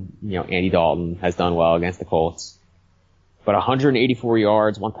 Even, Andy Dalton has done well against the Colts. But 184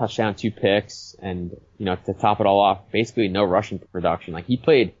 yards, 1 touchdown, 2 picks, and, to top it all off, basically no rushing production. Like, he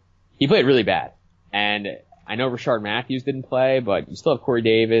played really bad. And I know Rashard Matthews didn't play, but you still have Corey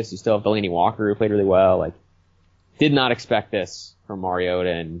Davis, you still have Delaney Walker, who played really well. Like, did not expect this from Mariota,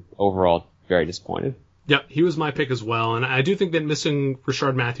 and overall very disappointed. Yep, he was my pick as well, and I do think that missing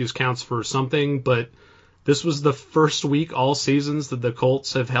Rashard Matthews counts for something, but this was the first week all seasons that the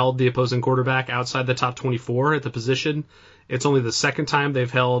Colts have held the opposing quarterback outside the top 24 at the position. It's only the second time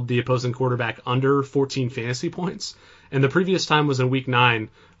they've held the opposing quarterback under 14 fantasy points, and the previous time was in Week 9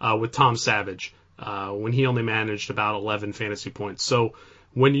 with Tom Savage, when he only managed about 11 fantasy points. So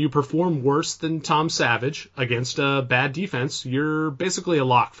when you perform worse than Tom Savage against a bad defense, you're basically a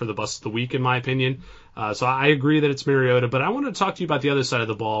lock for the bust of the week, in my opinion. So I agree that it's Mariota, but I want to talk to you about the other side of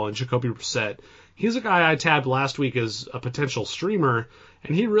the ball and Jacoby Brissett. He's a guy I tabbed last week as a potential streamer,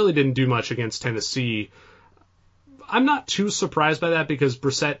 and he really didn't do much against Tennessee. I'm not too surprised by that because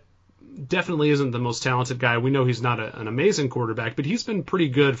Brissett definitely isn't the most talented guy. We know he's not an amazing quarterback, but he's been pretty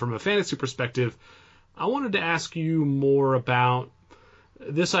good from a fantasy perspective. I wanted to ask you more about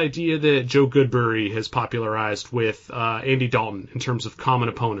this idea that Joe Goodberry has popularized with Andy Dalton in terms of common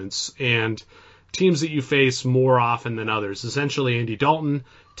opponents and teams that you face more often than others. Essentially, Andy Dalton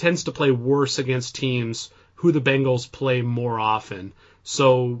tends to play worse against teams who the Bengals play more often.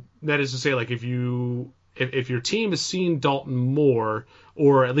 So that is to say, like, if your team has seen Dalton more,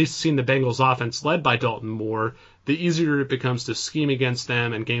 or at least seen the Bengals offense led by Dalton more, the easier it becomes to scheme against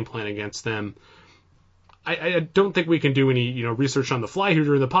them and game plan against them. I don't think we can do any research on the fly here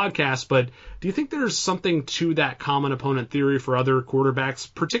during the podcast, but do you think there's something to that common opponent theory for other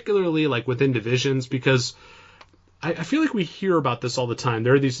quarterbacks, particularly like within divisions? Because I feel like we hear about this all the time.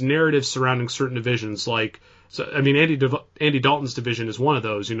 There are these narratives surrounding certain divisions, Andy Dalton's division is one of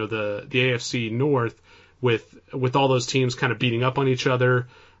those. The AFC North with all those teams kind of beating up on each other.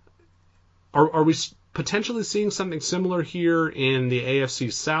 Are we potentially seeing something similar here in the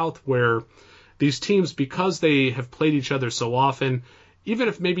AFC South, where these teams, because they have played each other so often, even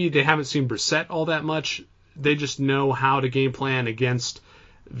if maybe they haven't seen Brissett all that much, they just know how to game plan against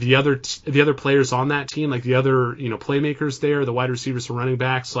the other players on that team, like the other playmakers there, the wide receivers and running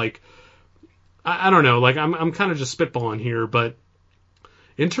backs. Like, I don't know, like I'm kind of just spitballing here, but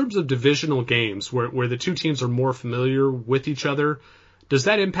in terms of divisional games where the two teams are more familiar with each other, does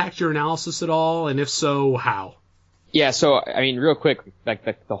that impact your analysis at all? And if so, how? Yeah, so, I mean, real quick, like,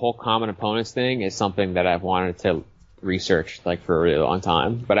 the whole common opponents thing is something that I've wanted to research, like, for a really long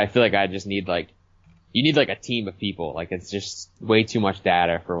time. But I feel like I just need, you need, a team of people. Like, it's just way too much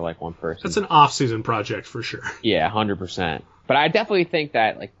data for, one person. That's an off-season project, for sure. Yeah, 100%. But I definitely think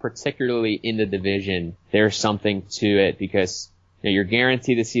that, particularly in the division, there's something to it because, you're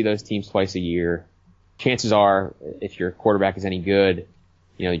guaranteed to see those teams twice a year. Chances are, if your quarterback is any good,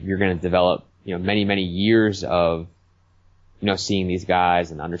 you're going to develop, many, many years of, seeing these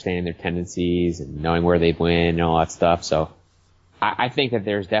guys and understanding their tendencies and knowing where they win and all that stuff. So I think that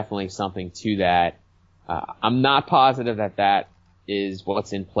there's definitely something to that. I'm not positive that is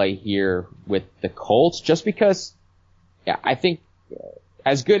what's in play here with the Colts, just because, I think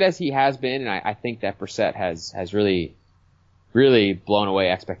as good as he has been, and I think that Brissett has really, really blown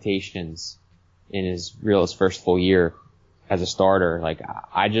away expectations in his first full year as a starter.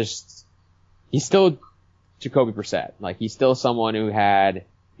 He's still Jacoby Brissett. He's still someone who had,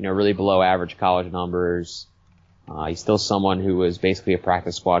 really below average college numbers. He's still someone who was basically a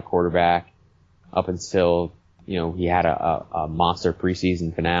practice squad quarterback up until, he had a monster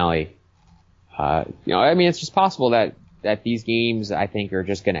preseason finale. It's just possible that these games, I think, are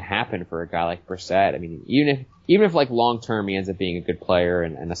just going to happen for a guy like Brissett. I mean, even if long term he ends up being a good player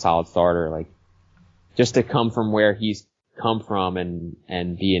and a solid starter, just to come from where he's come from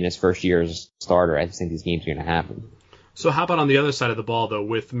and be in his first year as a starter, I just think these games are going to happen. So how about on the other side of the ball, though,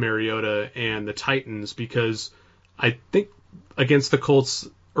 with Mariota and the Titans? Because I think against the Colts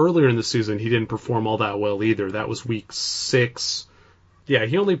earlier in the season, he didn't perform all that well either. That was Week 6. Yeah,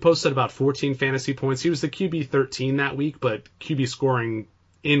 he only posted about 14 fantasy points. He was the QB 13 that week, but QB scoring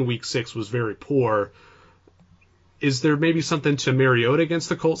in Week 6 was very poor. Is there maybe something to Mariota against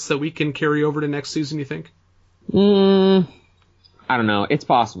the Colts that we can carry over to next season, you think? I don't know. It's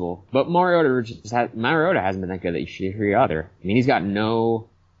possible. But Mariota hasn't been that good this year either. I mean, he's got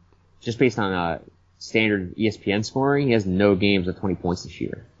just based on standard ESPN scoring, he has no games with 20 points this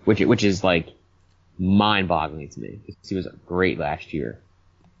year, which is like mind-boggling to me because he was great last year.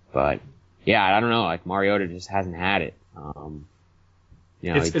 But yeah, I don't know. Like Mariota just hasn't had it.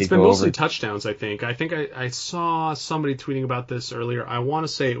 It's been mostly touchdowns, I think. I saw somebody tweeting about this earlier. I want to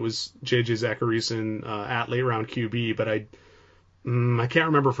say it was JJ Zacharyson at late round QB, but I can't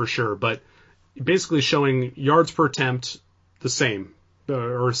remember for sure. But basically showing yards per attempt the same,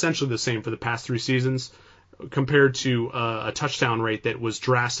 or essentially the same for the past 3 seasons, compared to a touchdown rate that was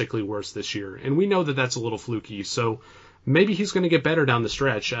drastically worse this year. And we know that that's a little fluky, so maybe he's going to get better down the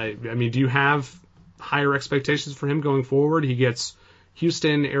stretch. I mean, do you have higher expectations for him going forward? He gets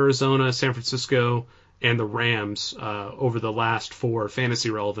Houston, Arizona, San Francisco, and the Rams over the last 4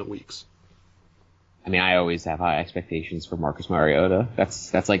 fantasy-relevant weeks. I mean, I always have high expectations for Marcus Mariota.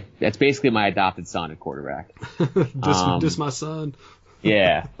 That's basically my adopted son at quarterback. This my son.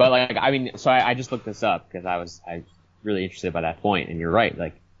 Yeah, but I just looked this up because I was really interested by that point, and you're right.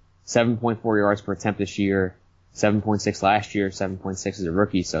 Like 7.4 yards per attempt this year, 7.6 last year, 7.6 as a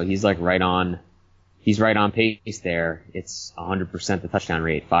rookie. So he's like right on pace there. It's 100% the touchdown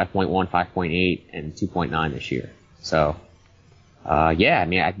rate, 5.1, 5.8, and 2.9 this year. So, I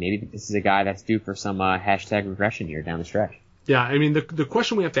mean, maybe this is a guy that's due for some hashtag regression here down the stretch. Yeah, I mean, the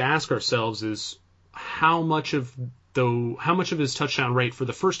question we have to ask ourselves is how much of his touchdown rate for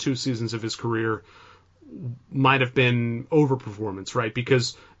the first 2 seasons of his career might have been overperformance, right?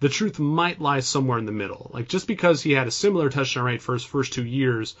 Because the truth might lie somewhere in the middle. Like, just because he had a similar touchdown rate for his first 2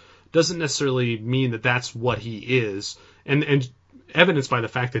 years doesn't necessarily mean that that's what he is, and evidenced by the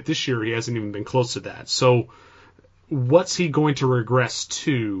fact that this year he hasn't even been close to that. So what's he going to regress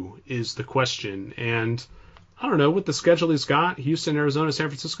to is the question. And I don't know, with the schedule he's got, Houston, Arizona, San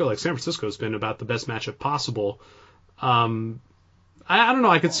Francisco, like San Francisco's been about the best matchup possible. I don't know,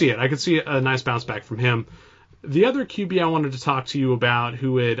 I could see it. I could see a nice bounce back from him. The other QB I wanted to talk to you about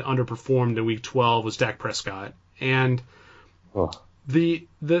who had underperformed in Week 12 was Dak Prescott. And I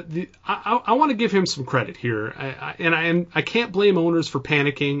want to give him some credit here, and I can't blame owners for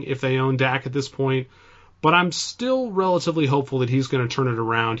panicking if they own Dak at this point, but I'm still relatively hopeful that he's going to turn it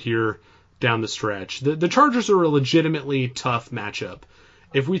around here down the stretch. The Chargers are a legitimately tough matchup.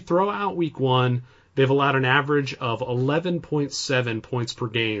 If we throw out Week 1, they've allowed an average of 11.7 points per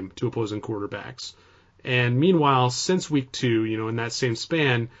game to opposing quarterbacks, and meanwhile, since Week 2, in that same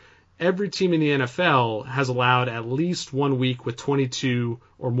span, every team in the NFL has allowed at least 1 week with 22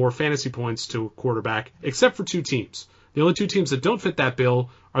 or more fantasy points to a quarterback, except for 2 teams. The only 2 teams that don't fit that bill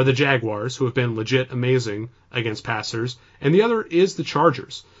are the Jaguars, who have been legit amazing against passers, and the other is the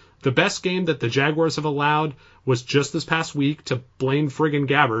Chargers. The best game that the Jaguars have allowed was just this past week to Blaine friggin'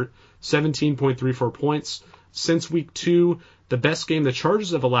 Gabbert, 17.34 points. Since Week 2, the best game the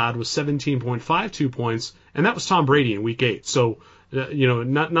Chargers have allowed was 17.52 points, and that was Tom Brady in Week 8. So,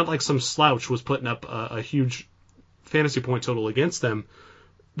 not like some slouch was putting up a huge fantasy point total against them.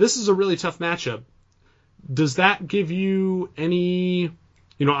 This is a really tough matchup. Does that give you any,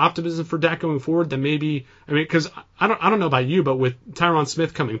 optimism for Dak going forward? That maybe, because I don't know about you, but with Tyron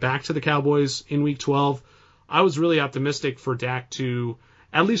Smith coming back to the Cowboys in Week 12, I was really optimistic for Dak to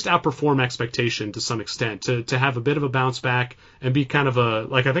at least outperform expectation to some extent, to have a bit of a bounce back and be kind of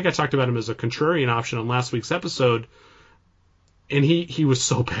I think I talked about him as a contrarian option on last week's episode. And he was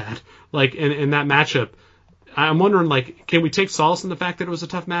so bad. Like, in that matchup, I'm wondering, like, can we take solace in the fact that it was a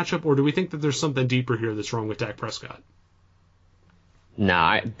tough matchup, or do we think that there's something deeper here that's wrong with Dak Prescott?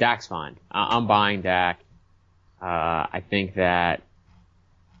 No, Dak's fine. I'm buying Dak. I think that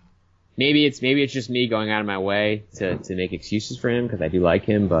maybe it's just me going out of my way to make excuses for him because I do like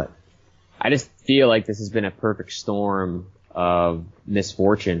him, but I just feel like this has been a perfect storm of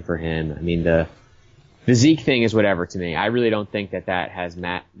misfortune for him. I mean, the Zeke thing is whatever to me. I really don't think that has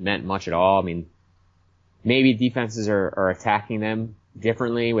meant much at all. I mean, maybe defenses are attacking them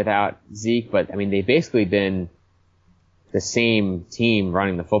differently without Zeke, but I mean, they've basically been the same team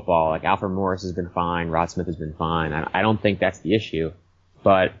running the football. Like, Alfred Morris has been fine, Rod Smith has been fine. I don't think that's the issue,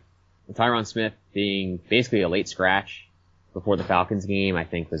 but Tyron Smith being basically a late scratch before the Falcons game, I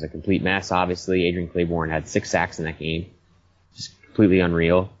think was a complete mess. Obviously, Adrian Claiborne had 6 sacks in that game. Just completely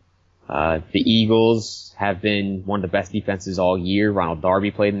unreal. The Eagles have been one of the best defenses all year. Ronald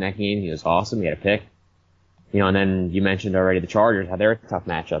Darby played in that game. He was awesome. He had a pick. And then you mentioned already the Chargers, how they're a tough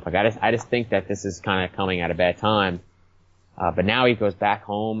matchup. Like, I just think that this is kind of coming at a bad time. But now he goes back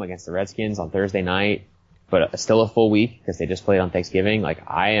home against the Redskins on Thursday night. but still a full week because they just played on Thanksgiving. Like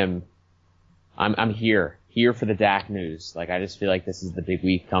I'm here for the Dak news. Like I just feel like this is the big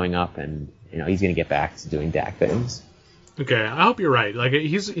week coming up, and he's gonna get back to doing Dak things. Okay, I hope you're right. Like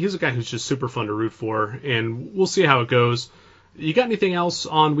he's a guy who's just super fun to root for, and we'll see how it goes. You got anything else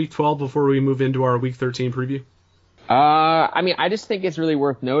on Week 12 before we move into our Week 13 preview? I mean, I just think it's really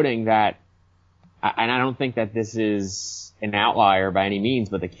worth noting that, and I don't think that this is an outlier by any means,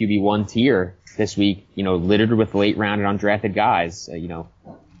 but the QB1 tier this week, littered with late rounded undrafted guys.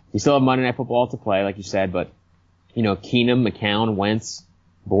 We still have Monday Night Football to play, like you said, but, Keenum, McCown, Wentz,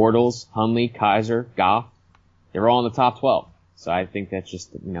 Bortles, Hundley, Kaiser, Goff, they're all in the top 12. So I think that's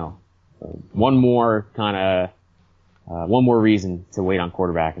just, one more reason to wait on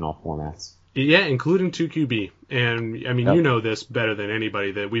quarterback in all formats. Yeah, including 2 QB. And, I mean, Yep. You know this better than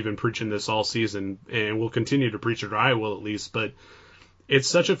anybody that we've been preaching this all season, and we'll continue to preach it, or I will at least, but it's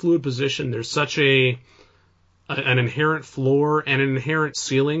such a fluid position. There's such an inherent floor and an inherent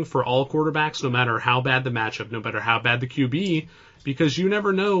ceiling for all quarterbacks, no matter how bad the matchup, no matter how bad the QB, because you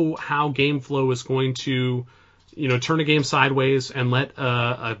never know how game flow is going to, turn a game sideways and let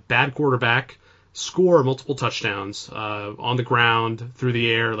a bad quarterback score multiple touchdowns on the ground, through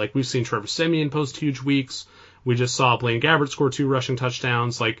the air. Like we've seen Trevor Siemian post huge weeks. We just saw Blaine Gabbert score 2 rushing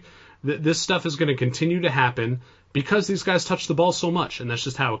touchdowns. Like this stuff is going to continue to happen because these guys touch the ball so much, and that's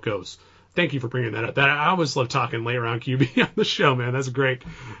just how it goes. Thank you for bringing that up. I always love talking late round QB on the show, man. That's great.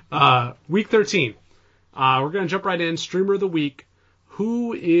 Week 13. We're going to jump right in. Streamer of the week.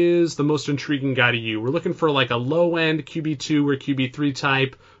 Who is the most intriguing guy to you? We're looking for like a low-end QB2 or QB3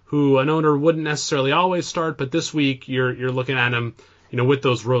 type who an owner wouldn't necessarily always start, but this week you're looking at him, with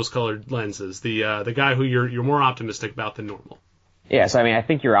those rose-colored lenses. The guy who you're more optimistic about than normal. Yeah, so I mean, I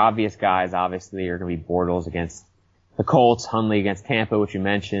think your obvious guys obviously are going to be Bortles against the Colts, Hundley against Tampa, which you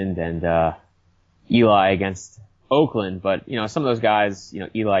mentioned, and Eli against Oakland. But some of those guys,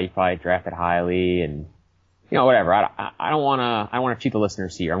 Eli you probably drafted highly, and whatever. I don't want to cheat the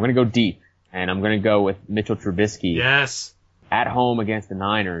listeners here. I'm going to go deep, and I'm going to go with Mitchell Trubisky. Yes. At home against the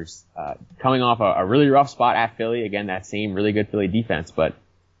Niners, coming off a really rough spot at Philly. Again, that same really good Philly defense, but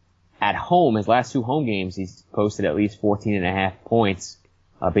at home, his last 2 home games, he's posted at least 14.5 points,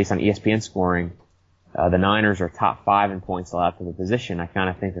 based on ESPN scoring. The Niners are top 5 in points allowed to the position. I kind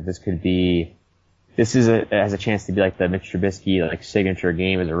of think that this has a chance to be like the Mitch Trubisky, like signature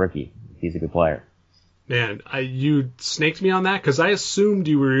game as a rookie. He's a good player. Man, you snaked me on that because I assumed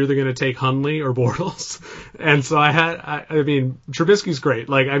you were either going to take Hundley or Bortles. And so I mean, Trubisky's great.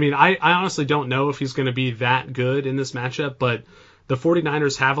 Like, I mean, I honestly don't know if he's going to be that good in this matchup, but the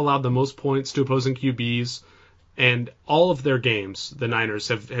 49ers have allowed the most points to opposing QBs, and all of their games, the Niners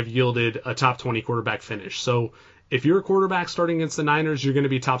have yielded a top 20 quarterback finish. So if you're a quarterback starting against the Niners, you're going to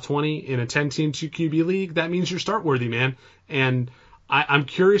be top 20 in a 10-team 2 QB league. That means you're start worthy, man. And I'm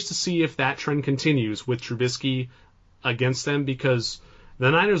curious to see if that trend continues with Trubisky against them, because the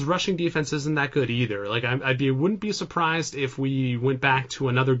Niners' rushing defense isn't that good either. Like wouldn't be surprised if we went back to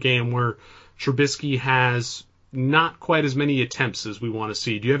another game where Trubisky has not quite as many attempts as we want to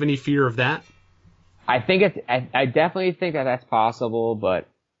see. Do you have any fear of that? I definitely think that that's possible, but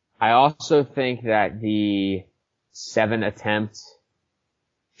I also think that the 7 attempt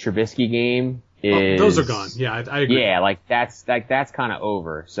Trubisky game those are gone. Yeah, I agree. Yeah, that's kind of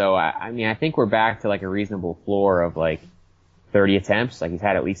over. So I mean, I think we're back to like a reasonable floor of like 30 attempts. Like he's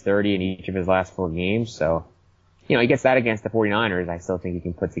had at least 30 in each of his last 4 games. So, he gets that against the 49ers. I still think he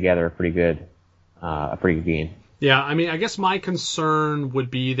can put together a pretty good game. Yeah, I mean, I guess my concern would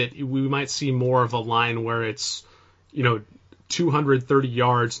be that we might see more of a line where it's, 230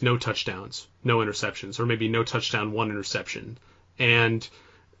 yards, no touchdowns, no interceptions, or maybe no touchdown, 1 interception. And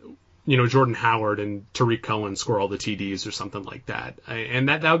Jordan Howard and Tariq Cohen score all the TDs or something like that. And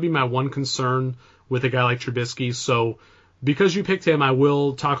that would be my one concern with a guy like Trubisky. So because you picked him, I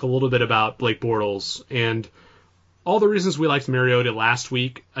will talk a little bit about Blake Bortles. And all the reasons we liked Mariota last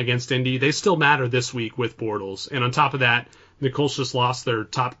week against Indy, they still matter this week with Bortles. And on top of that, the Colts just lost their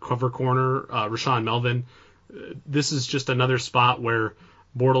top cover corner, Rashaan Melvin. This is just another spot where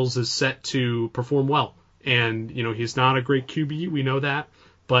Bortles is set to perform well. And, he's not a great QB, we know that.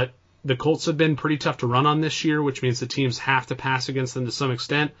 But the Colts have been pretty tough to run on this year, which means the teams have to pass against them to some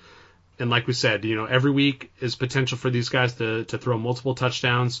extent. And like we said, every week is potential for these guys to throw multiple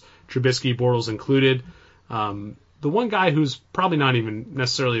touchdowns, Trubisky, Bortles included. The one guy who's probably not even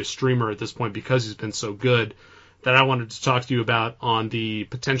necessarily a streamer at this point because he's been so good that I wanted to talk to you about on the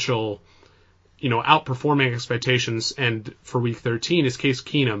potential, outperforming expectations and for Week 13 is Case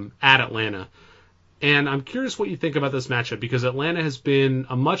Keenum at Atlanta. And I'm curious what you think about this matchup because Atlanta has been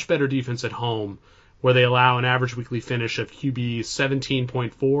a much better defense at home where they allow an average weekly finish of QB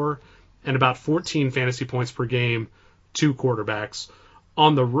 17.4 and about 14 fantasy points per game to quarterbacks.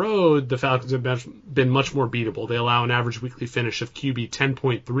 On the road, the Falcons have been much more beatable. They allow an average weekly finish of QB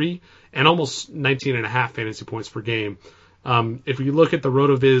 10.3 and almost 19.5 fantasy points per game. If we look at the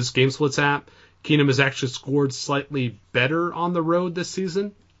RotoViz Game Splits app, Keenum has actually scored slightly better on the road this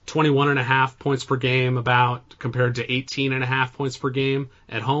season, 21.5 points per game about compared to 18.5 points per game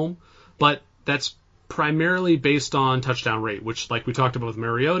at home. But that's primarily based on touchdown rate, which, like we talked about with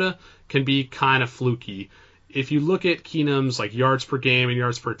Mariota, can be kind of fluky. If you look at Keenum's like yards per game and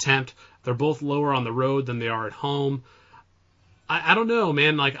yards per attempt, they're both lower on the road than they are at home. I don't know,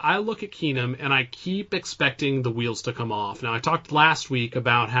 man. Like, I look at Keenum and I keep expecting the wheels to come off. Now, I talked last week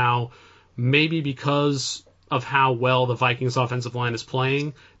about how maybe because of how well the Vikings offensive line is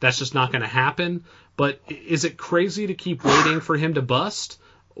playing, that's just not going to happen. But is it crazy to keep waiting for him to bust?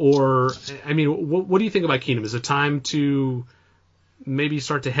 Or, I mean, what do you think about Keenum? Is it time to maybe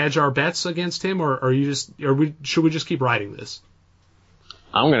start to hedge our bets against him, or should we just keep riding this?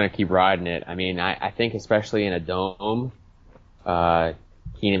 I'm going to keep riding it. I mean, I think especially in a dome,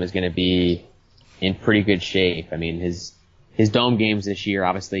 Keenum is going to be in pretty good shape. I mean, his dome games this year,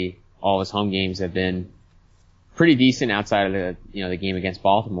 obviously all his home games have been pretty decent outside of the game against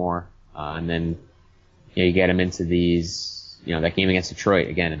Baltimore. And then, you get him into that game against Detroit,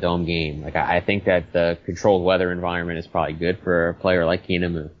 again, a dome game. Like, I think that the controlled weather environment is probably good for a player like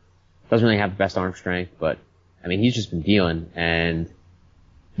Keenum, who doesn't really have the best arm strength, but I mean, he's just been dealing. And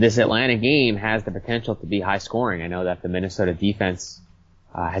this Atlanta game has the potential to be high scoring. I know that the Minnesota defense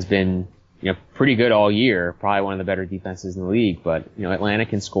has been, pretty good all year, probably one of the better defenses in the league, but, Atlanta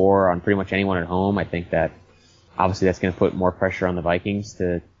can score on pretty much anyone at home. I think that obviously that's going to put more pressure on the Vikings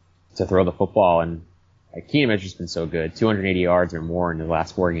to throw the football, and Keenum has just been so good, 280 yards or more in the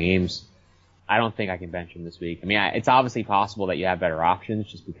last 4 games. I don't think I can bench him this week. I mean, it's obviously possible that you have better options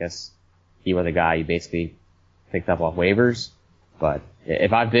just because he was a guy you basically picked up off waivers. But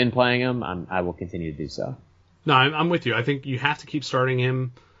if I've been playing him, I will continue to do so. No, I'm with you. I think you have to keep starting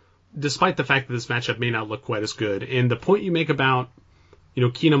him, despite the fact that this matchup may not look quite as good. And the point you make about,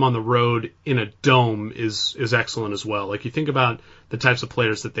 Keenum on the road in a dome is excellent as well. Like, you think about the types of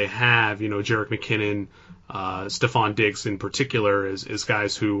players that they have, Jerick McKinnon, Stephon Diggs in particular, as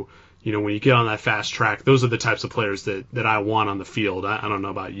guys who, when you get on that fast track, those are the types of players that I want on the field. I don't know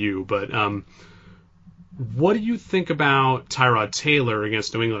about you, but what do you think about Tyrod Taylor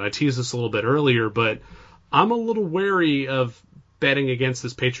against New England? I teased this a little bit earlier, but I'm a little wary of betting against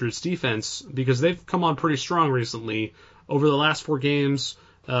this Patriots defense because they've come on pretty strong recently. Over the last 4 games,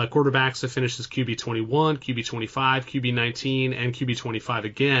 quarterbacks have finished as QB 21, QB 25, QB 19, and QB 25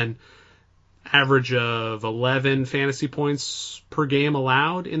 again. Average of 11 fantasy points per game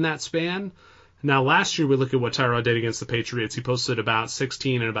allowed in that span. Now, last year, we look at what Tyrod did against the Patriots. He posted about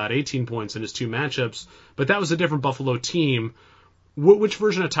 16 and about 18 points in his 2 matchups, but that was a different Buffalo team. Which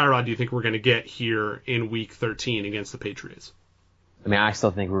version of Tyrod do you think we're going to get here in Week 13 against the Patriots? I mean, I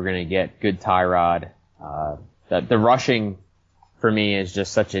still think we're going to get good Tyrod. The rushing, for me, is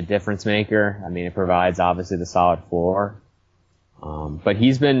just such a difference maker. I mean, it provides, obviously, the solid floor. But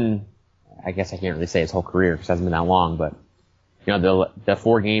he's been, I guess I can't really say his whole career because it hasn't been that long, but the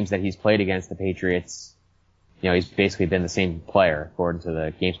 4 games that he's played against the Patriots, he's basically been the same player according to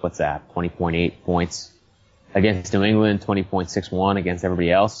the Game Splits app. 20.8 points against New England, 20.61 against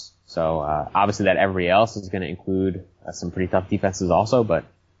everybody else. So obviously that everybody else is going to include some pretty tough defenses also, but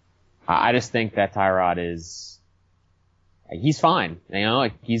I just think that Tyrod he's fine.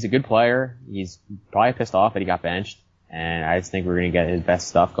 He's a good player. He's probably pissed off that he got benched, and I just think we're going to get his best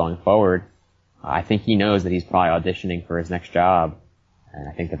stuff going forward. I think he knows that he's probably auditioning for his next job, and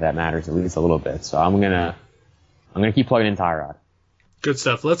I think that matters at least a little bit. So I'm gonna keep plugging in Tyrod. Good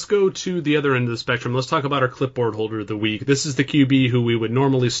stuff. Let's go to the other end of the spectrum. Let's talk about our clipboard holder of the week. This is the QB who we would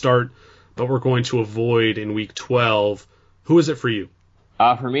normally start, but we're going to avoid in Week 12. Who is it for you?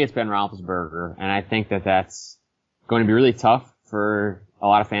 For me, it's Ben Roethlisberger, and I think that that's going to be really tough for a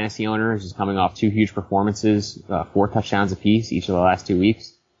lot of fantasy owners. He's coming off 2 huge performances, 4 touchdowns apiece each of the last 2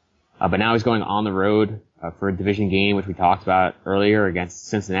 weeks. But now he's going on the road for a division game, which we talked about earlier, against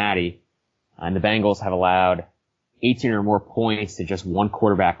Cincinnati. And the Bengals have allowed 18 or more points to just one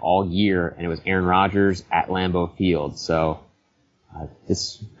quarterback all year, and it was Aaron Rodgers at Lambeau Field. So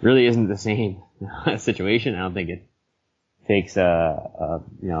this really isn't the same situation. I don't think it takes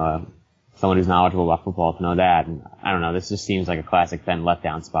someone who's knowledgeable about football to know that. And I don't know. This just seems like a classic Ben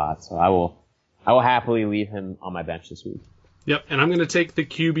letdown spot. So I will happily leave him on my bench this week. Yep, and I'm going to take the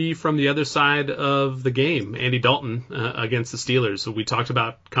QB from the other side of the game, Andy Dalton, against the Steelers. So we talked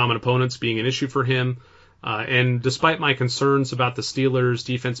about common opponents being an issue for him. And despite my concerns about the Steelers'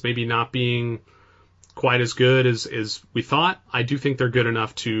 defense maybe not being quite as good as we thought, I do think they're good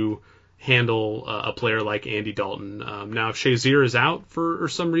enough to handle a player like Andy Dalton. Now, if Shazier is out for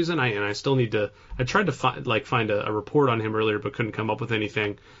some reason, I still need to. I tried to find a report on him earlier, but couldn't come up with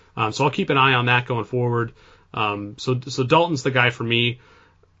anything. So I'll keep an eye on that going forward. So Dalton's the guy for me.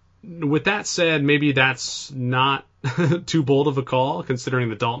 With that said, maybe that's not too bold of a call, considering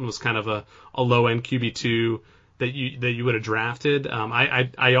that Dalton was kind of a low end QB2 that you would have drafted.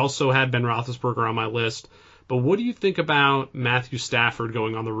 I also had Ben Roethlisberger on my list. But what do you think about Matthew Stafford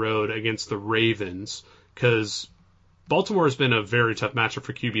going on the road against the Ravens? Because Baltimore has been a very tough matchup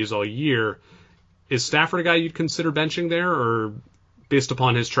for QBs all year. Is Stafford a guy you'd consider benching there, or based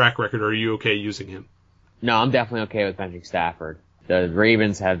upon his track record, are you okay using him? No, I'm definitely okay with benching Stafford. The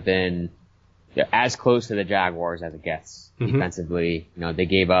Ravens have been as close to the Jaguars as it gets defensively. They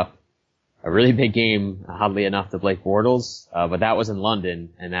gave up a really big game, oddly enough, to Blake Bortles, but that was in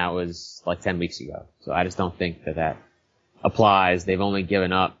London, and that was like 10 weeks ago. So I just don't think that applies. They've only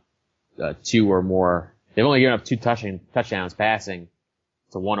given up two touchdowns passing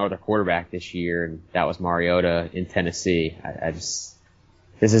to one other quarterback this year, and that was Mariota in Tennessee.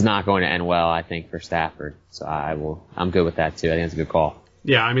 This is not going to end well, I think, for Stafford. So I'm good with that too. I think it's a good call.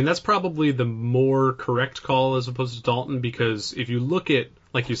 Yeah, I mean, that's probably the more correct call as opposed to Dalton, because if you look at,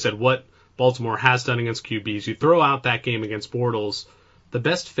 like you said, what Baltimore has done against QBs, you throw out that game against Bortles, the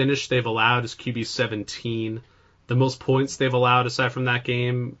best finish they've allowed is QB 17. The most points they've allowed aside from that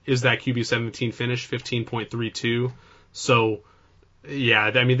game is that QB 17 finish, 15.32. So,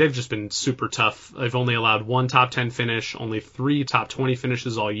 yeah, I mean, they've just been super tough. They've only allowed one top 10 finish, only 3 top 20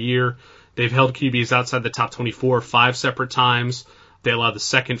 finishes all year. They've held QBs outside the top 24 5 separate times. They allowed the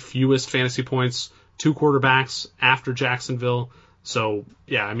second fewest fantasy points to quarterbacks after Jacksonville. So,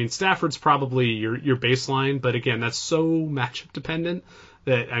 yeah, I mean, Stafford's probably your baseline, but again, that's so matchup dependent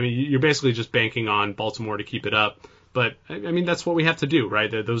that, I mean, you're basically just banking on Baltimore to keep it up. But, I mean, that's what we have to do,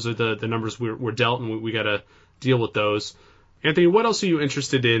 right? Those are the numbers we're dealt, and we got to deal with those. Anthony, what else are you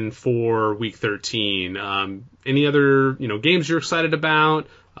interested in for Week 13? Any other, games you're excited about?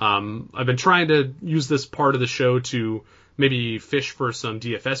 I've been trying to use this part of the show to maybe fish for some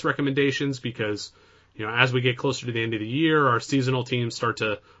DFS recommendations because, as we get closer to the end of the year, our seasonal teams start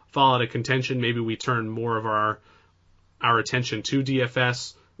to fall out of contention. Maybe we turn more of our attention to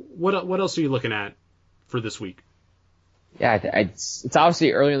DFS. What else are you looking at for this week? Yeah, it's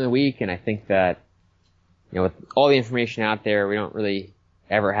obviously early in the week, and I think that, with all the information out there, we don't really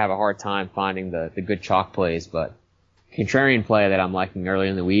ever have a hard time finding the good chalk plays, but contrarian play that I'm liking early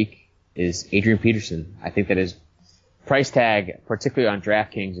in the week is Adrian Peterson. I think that his price tag, particularly on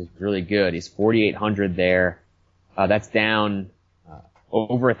DraftKings, is really good. He's $4,800 there. That's down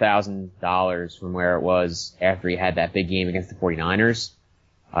over $1,000 from where it was after he had that big game against the 49ers.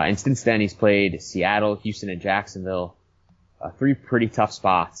 And since then, he's played Seattle, Houston, and Jacksonville, 3 pretty tough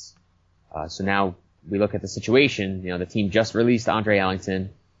spots. So now we look at the situation. The team just released Andre Ellington.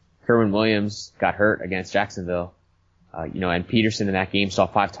 Kerwin Williams got hurt against Jacksonville. And Peterson in that game saw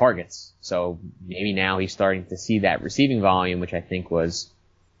 5 targets. So maybe now he's starting to see that receiving volume, which I think was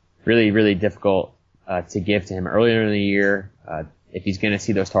really, really difficult to give to him earlier in the year. If he's going to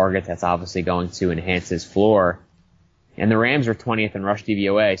see those targets, that's obviously going to enhance his floor. And the Rams are 20th in rush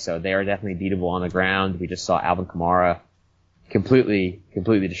DVOA, so they are definitely beatable on the ground. We just saw Alvin Kamara completely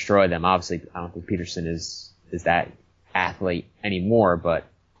destroy them. Obviously, I don't think Peterson is that athlete anymore, but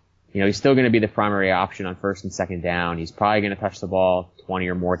he's still going to be the primary option on first and second down. He's probably going to touch the ball 20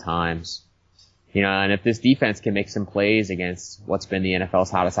 or more times. And if this defense can make some plays against what's been the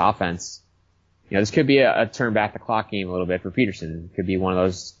NFL's hottest offense, this could be a turn back the clock game a little bit for Peterson. It could be one of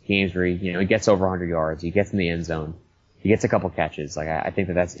those games where he gets over 100 yards, he gets in the end zone, he gets a couple catches. I think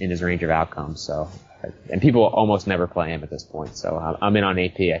that's in his range of outcomes. So, and people almost never play him at this point. So I'm in on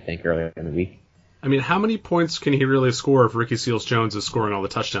AP, I think, earlier in the week. I mean, how many points can he really score if Ricky Seals-Jones is scoring all the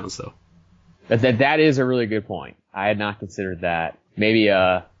touchdowns, though? That is a really good point. I had not considered that. Maybe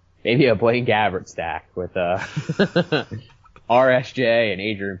a Blaine Gabbert stack with RSJ and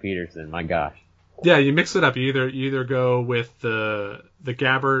Adrian Peterson. My gosh. Yeah, you mix it up. You either go with the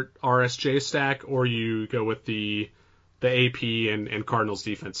Gabbert RSJ stack, or you go with the AP and Cardinals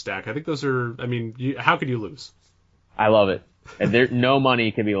defense stack. I think those are. I mean, how could you lose? I love it. No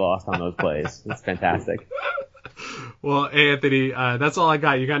money can be lost on those plays. It's fantastic. Well, Anthony, that's all I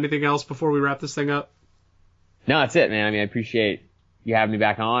got. You got anything else before we wrap this thing up? No, that's it, man. I mean, I appreciate you having me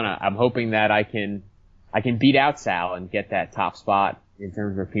back on. I'm hoping that I can I can beat out Sal and get that top spot in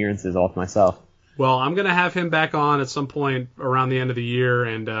terms of appearances all to myself. Well, I'm going to have him back on at some point around the end of the year,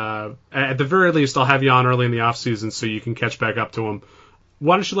 and at the very least, I'll have you on early in the off season so you can catch back up to him.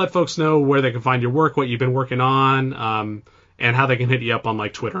 Why don't you let folks know where they can find your work, what you've been working on, and how they can hit you up on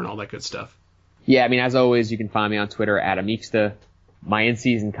like Twitter and all that good stuff. Yeah, I mean, as always, you can find me on Twitter at Amixta. My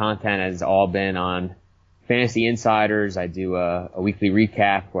in-season content has all been on Fantasy Insiders. I do a weekly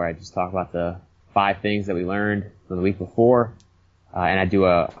recap where I just talk about the 5 things that we learned from the week before. And I do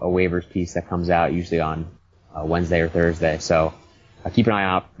a waivers piece that comes out usually on Wednesday or Thursday. So keep an eye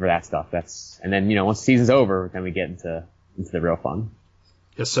out for that stuff. And then, once the season's over, then we get into the real fun.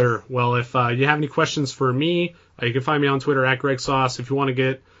 Yes, sir. Well, if you have any questions for me, you can find me on Twitter at Greg Sauce. If you want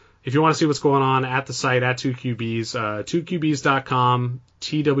to see what's going on at the site at 2QBs, 2QBs.com,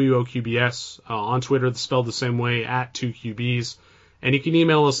 TWOQBS. On Twitter, spelled the same way, at 2QBs. And you can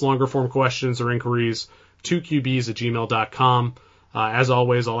email us longer form questions or inquiries, 2QBs@gmail.com. As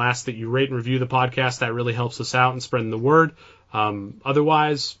always, I'll ask that you rate and review the podcast. That really helps us out in spreading the word.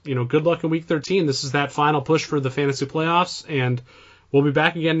 Otherwise, good luck in week 13. This is that final push for the fantasy playoffs, and we'll be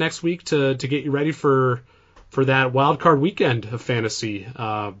back again next week to get you ready for that wild card weekend of fantasy.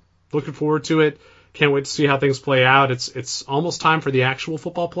 Looking forward to it. Can't wait to see how things play out. It's almost time for the actual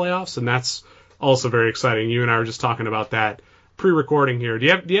football playoffs, and that's also very exciting. You and I were just talking about that pre-recording here. Do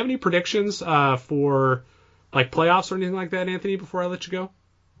you have any predictions for like playoffs or anything like that, Anthony, before I let you go?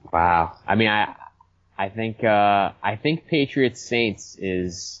 Wow. I mean, I think Patriots Saints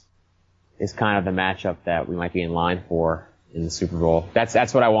is kind of the matchup that we might be in line for in the Super Bowl.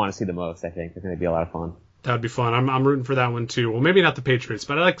 That's what I want to see the most. I think it's going to be a lot of fun. That would be fun. I'm rooting for that one too. Well, maybe not the Patriots,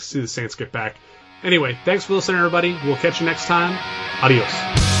 but I'd like to see the Saints get back. Anyway, thanks for listening, everybody. We'll catch you next time.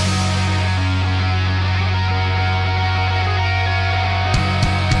 Adios.